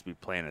he needs to be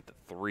playing at the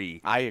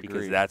 3. I agree.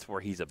 Because that's where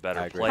he's a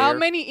better player. How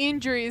many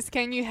injuries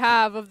can you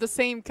have of the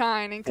same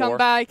kind and come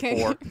back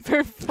and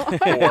perform?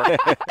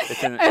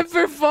 And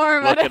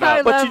perform at a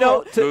high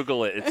level?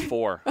 Google it. It's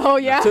 4. Oh,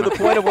 yeah. To the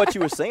point of what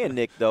you were saying,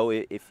 Nick, though,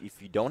 if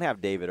you don't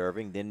have David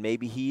Irving, then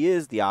maybe he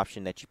is the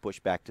option that you push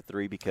back to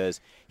 3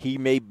 because he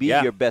may be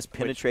your best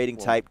penetrating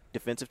type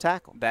defensive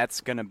tackle. That's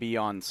going to be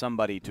on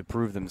somebody to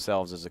prove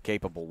themselves as a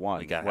capable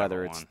one,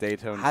 whether it's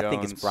Dayton Jones. I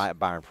think it's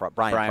Brian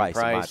Price,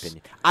 in my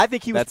opinion. I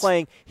think he was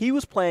playing. He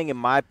was playing, in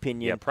my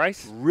opinion,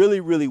 Price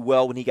really, really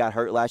well when he got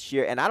hurt last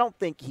year, and I don't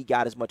think he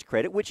got as much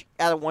credit. Which,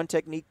 out of one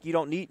technique, you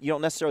don't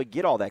necessarily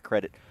get all that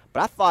credit.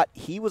 But I thought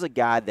he was a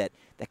guy that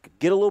could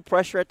get a little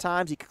pressure at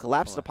times. He could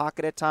collapse the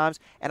pocket at times,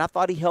 and I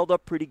thought he held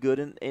up pretty good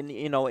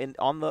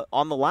on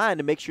the line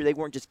to make sure they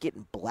weren't just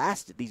getting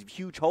blasted. These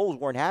huge holes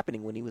weren't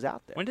happening when he was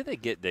out there. When did they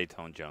get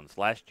Dayton Jones?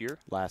 Last year?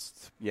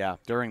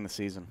 During the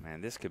season.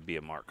 Man, this could be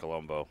a Mark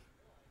Colombo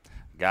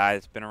guy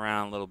that's been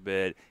around a little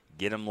bit.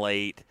 Get him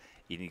late.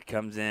 He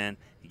comes in.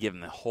 You give him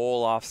the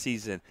whole off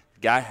season.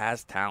 Guy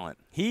has talent.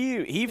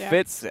 He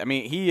fits. I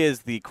mean, he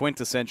is the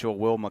quintessential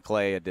Will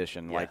McClay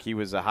edition. Yeah. Like, he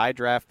was a high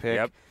draft pick.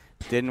 Yep.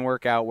 Didn't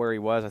work out where he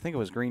was. I think it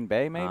was Green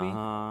Bay, maybe.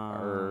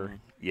 Or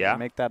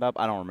make that up.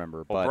 I don't remember.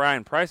 Well, but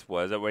Brian Price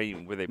was. That way,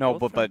 were they? No,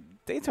 both but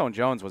Dayton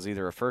Jones was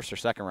either a first or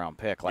second round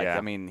pick. Like,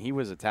 I mean, he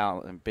was a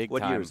talent and big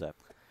What time. year was that?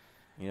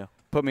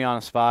 Put me on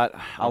a spot.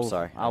 I'm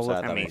sorry. I'll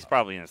look. I mean, he's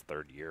probably in his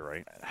 3rd year,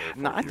 right?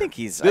 No, I think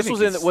he's.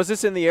 Was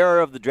this in the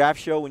era of the draft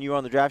show when you were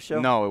on the draft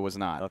show? No, it was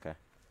not. Okay.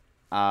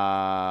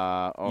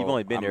 You've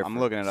only been there. I'm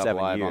looking it up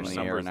 7 live years. on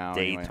the air now.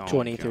 Anyway.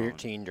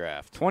 2013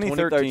 draft.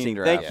 2013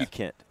 draft. Thank you,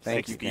 Kent.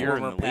 Thank you, Kent.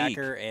 Former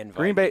Packer and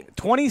Green Bay,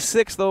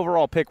 26th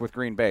overall pick with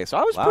Green Bay. So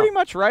I was pretty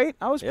much right.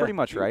 Pretty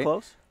much right.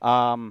 Close.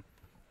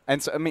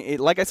 And so, I mean,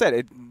 like I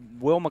said,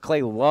 Will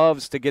McClay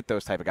loves to get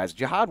those type of guys.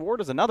 Jihad Ward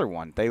is another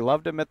one. They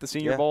loved him at the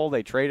Senior Bowl.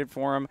 They traded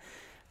for him.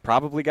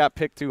 Probably got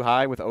picked too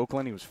high with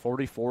Oakland. He was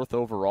 44th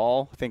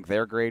overall. I think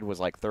their grade was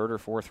like 3rd or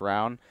 4th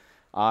round.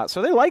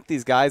 So they like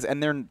these guys,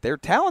 and they're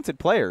talented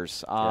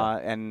players.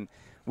 And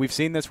we've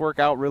seen this work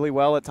out really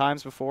well at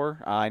times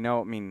before. I know.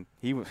 I mean,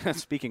 he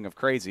speaking of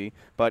crazy,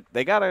 but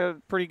they got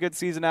a pretty good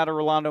season out of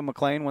Rolando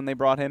McClain when they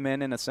brought him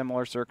in a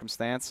similar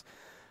circumstance.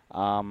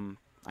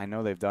 I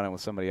know they've done it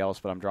with somebody else,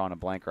 but I'm drawing a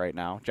blank right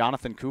now.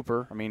 Jonathan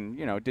Cooper. I mean,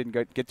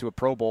 didn't get to a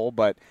Pro Bowl,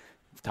 but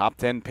top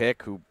 10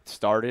 pick who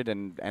started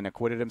and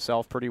acquitted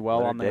himself pretty well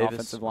Leonard on the Davis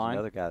offensive was line.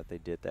 Another guy that they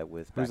did that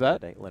with. Who's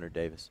back that? in the day. Leonard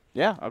Davis.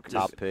 Yeah, okay.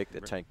 Top pick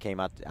that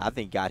came out. I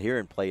think got here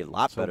and played a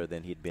lot better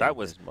than he'd been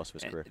most of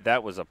his career.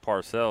 That was a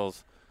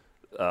Parcells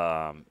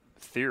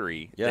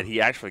theory that he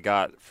actually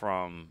got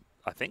from,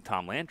 I think,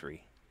 Tom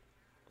Landry.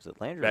 Was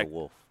it Landry or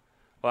Wolf?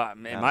 Well, it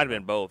might have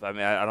been both. I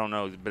mean, I don't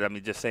know, but I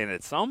mean, just saying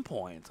at some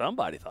point,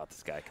 somebody thought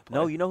this guy could play.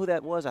 No, you know who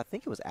that was? I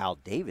think it was Al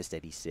Davis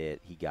that he said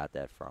he got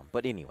that from.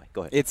 But anyway,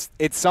 go ahead.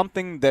 It's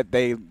something that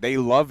they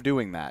love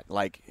doing that.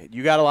 Like,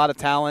 you got a lot of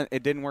talent.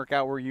 It didn't work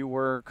out where you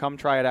were. Come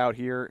try it out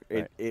here.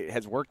 Right. It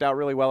has worked out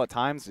really well at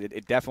times.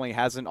 It definitely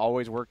hasn't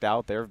always worked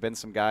out. There have been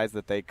some guys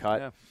that they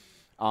cut.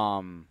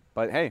 Yeah.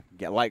 But, hey,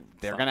 they're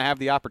going to have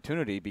the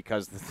opportunity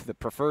because the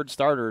preferred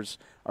starters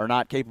are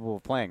not capable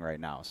of playing right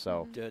now.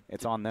 So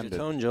it's on them to do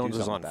something Jones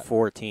was on with that.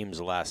 4 teams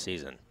last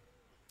season.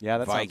 Yeah,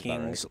 that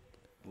Vikings,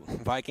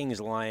 Vikings,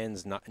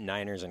 Lions,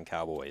 Niners, and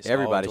Cowboys.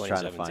 Everybody's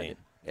trying to find it.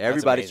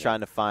 Everybody's trying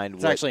to find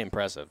it's actually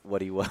impressive.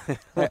 What he was.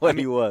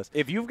 He was.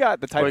 If you've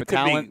got the type of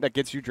talent that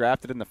gets you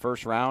drafted in the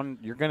first round,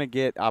 you're going to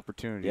get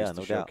opportunities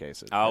to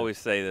showcase it. I always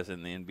say this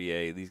in the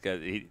NBA. These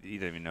guys, he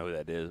doesn't even know who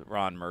that is.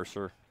 Ron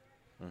Mercer.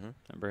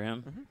 Remember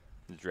him?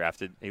 He was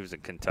drafted. He was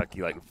in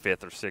Kentucky, like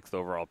 5th or 6th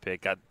overall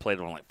pick. Played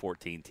on like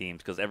 14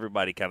 teams because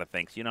everybody kind of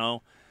thinks,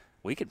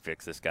 we can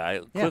fix this guy.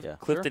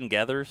 Clifton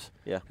Geathers.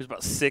 Yeah. He was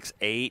about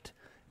 6'8".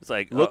 It's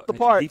like look the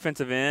part.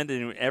 Defensive end,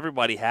 and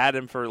everybody had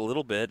him for a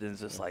little bit, and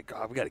it's just like,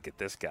 we got to get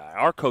this guy.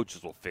 Our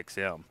coaches will fix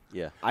him.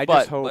 Yeah.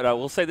 But I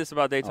will say this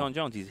about Dayton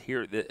Jones: he's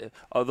here.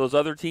 Those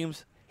other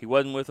teams, he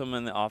wasn't with them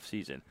in the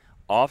offseason.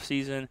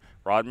 Off-season,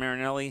 Rod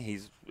Marinelli,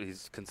 he's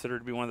considered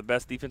to be one of the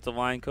best defensive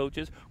line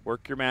coaches.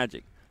 Work your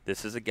magic.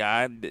 This is a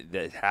guy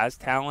that has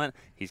talent.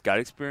 He's got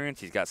experience.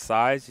 He's got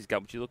size. He's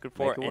got what you're looking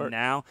for. And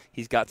now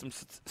he's got some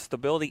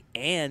stability,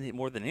 and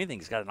more than anything,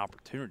 he's got an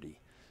opportunity.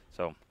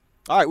 So,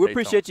 all right, we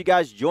appreciate you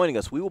guys joining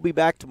us. We will be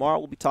back tomorrow.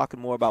 We'll be talking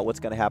more about what's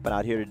going to happen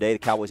out here today. The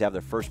Cowboys have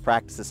their first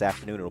practice this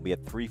afternoon. It'll be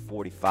at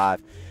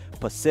 3:45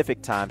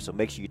 Pacific time, so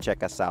make sure you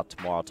check us out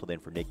tomorrow. Till then,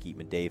 for Nick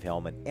Eatman, Dave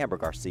Hellman, Amber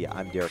Garcia,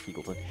 I'm Derek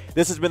Eagleton.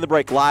 This has been The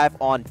Break live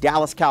on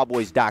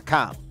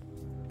DallasCowboys.com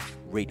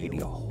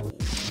radio.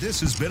 This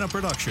has been a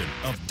production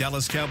of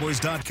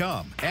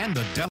DallasCowboys.com and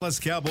the Dallas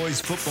Cowboys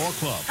Football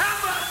Club.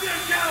 How about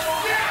this, Cowboys?